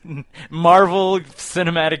 It is Marvel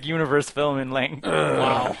Cinematic Universe film in length.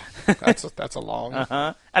 Wow. That's a long.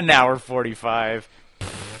 An hour 45.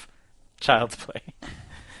 Child's play.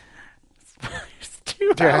 It's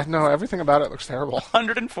 2 hours. No, everything about it looks terrible.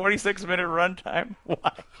 146-minute runtime.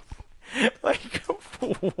 Why? Like,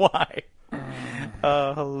 why?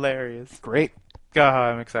 Hilarious. Great.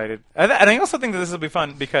 I'm excited. And I also think that this will be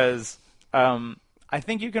fun because I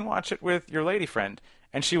think you can watch it with your lady friend,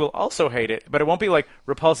 and she will also hate it, but it won't be like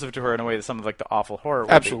repulsive to her in a way that some of like the awful horror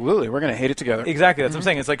would Absolutely. We're going to hate it together. Exactly. That's what I'm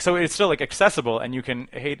saying. It's like, so it's still like accessible, and you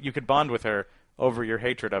could bond with her over your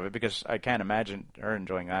hatred of it, because I can't imagine her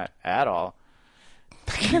enjoying that at all.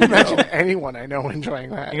 I can't imagine anyone I know enjoying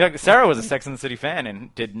that. Exactly. Sarah was a Sex and the City fan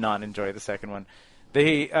and did not enjoy the second one.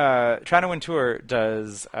 They Try to Win Tour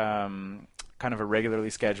does kind of a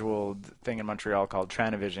regularly scheduled thing in Montreal called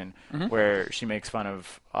Tranavision, where she makes fun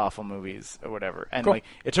of awful movies or whatever. And like,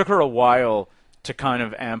 it took her a while to kind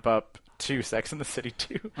of amp up to Sex and the City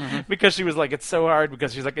 2 because she was like, it's so hard,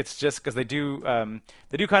 because she's like, it's just because they do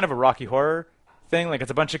kind of a Rocky Horror thing. Like,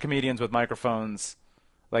 it's a bunch of comedians with microphones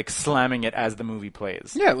like slamming it as the movie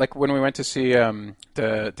plays. Yeah, like when we went to see the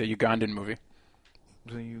Ugandan movie.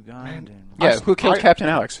 The Ugandan. Yeah, Who Killed Captain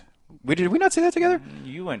Alex? Did we not see that together?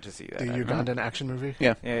 You went to see that. The Ugandan action movie?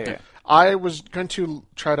 Yeah. Yeah. I was going to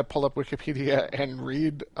try to pull up Wikipedia and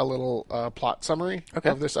read a little plot summary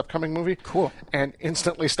of this upcoming movie. Cool. And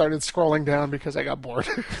instantly started scrolling down because I got bored.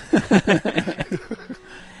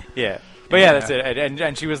 Yeah. But yeah, that's it.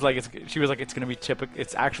 And she was like, it's going to be typical.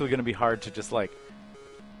 It's actually going to be hard to just like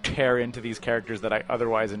tear into these characters that I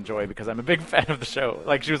otherwise enjoy because I'm a big fan of the show.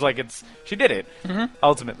 Like, she was like, she did it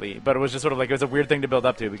ultimately, but it was just sort of like, it was a weird thing to build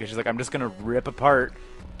up to, because she's like, I'm just going to rip apart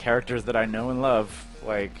characters that I know and love,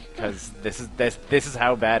 like, because this is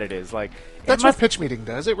how bad it is. Like, that's what Pitch Meeting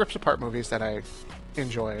does. It rips apart movies that I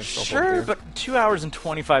enjoy. And sure, but 2 hours and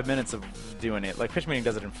 25 minutes of doing it. Like, Pitch Meeting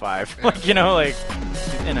does it in 5. Yeah. Like, you know, like,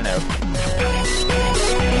 in and out.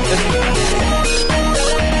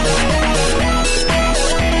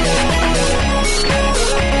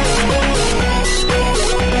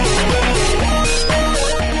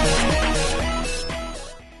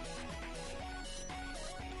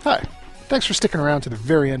 Hi. Thanks for sticking around to the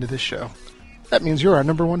very end of this show. That means you're our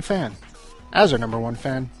number one fan. As our number one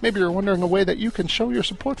fan, maybe you're wondering a way that you can show your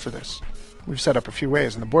support for this. We've set up a few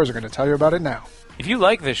ways, and the boys are going to tell you about it now. If you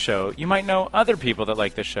like this show, you might know other people that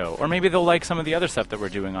like this show, or maybe they'll like some of the other stuff that we're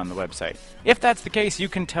doing on the website. If that's the case, you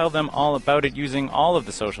can tell them all about it using all of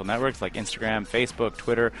the social networks like Instagram, Facebook,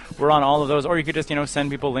 Twitter. We're on all of those, or you could just,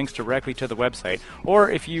 send people links directly to the website.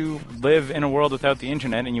 Or if you live in a world without the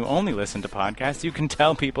internet and you only listen to podcasts, you can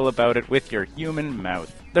tell people about it with your human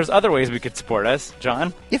mouth. There's other ways we could support us.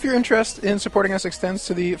 John? If your interest in supporting us extends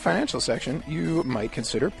to the financial section, you might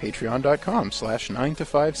consider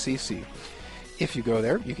patreon.com/9to5cc. If you go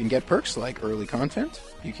there, you can get perks like early content,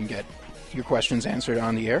 you can get your questions answered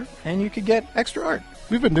on the air, and you can get extra art.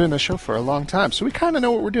 We've been doing this show for a long time, so we kind of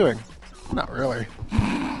know what we're doing. Not really.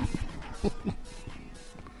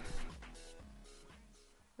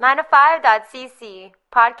 9to5.cc.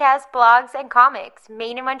 Podcasts, blogs, and comics.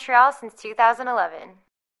 Made in Montreal since 2011.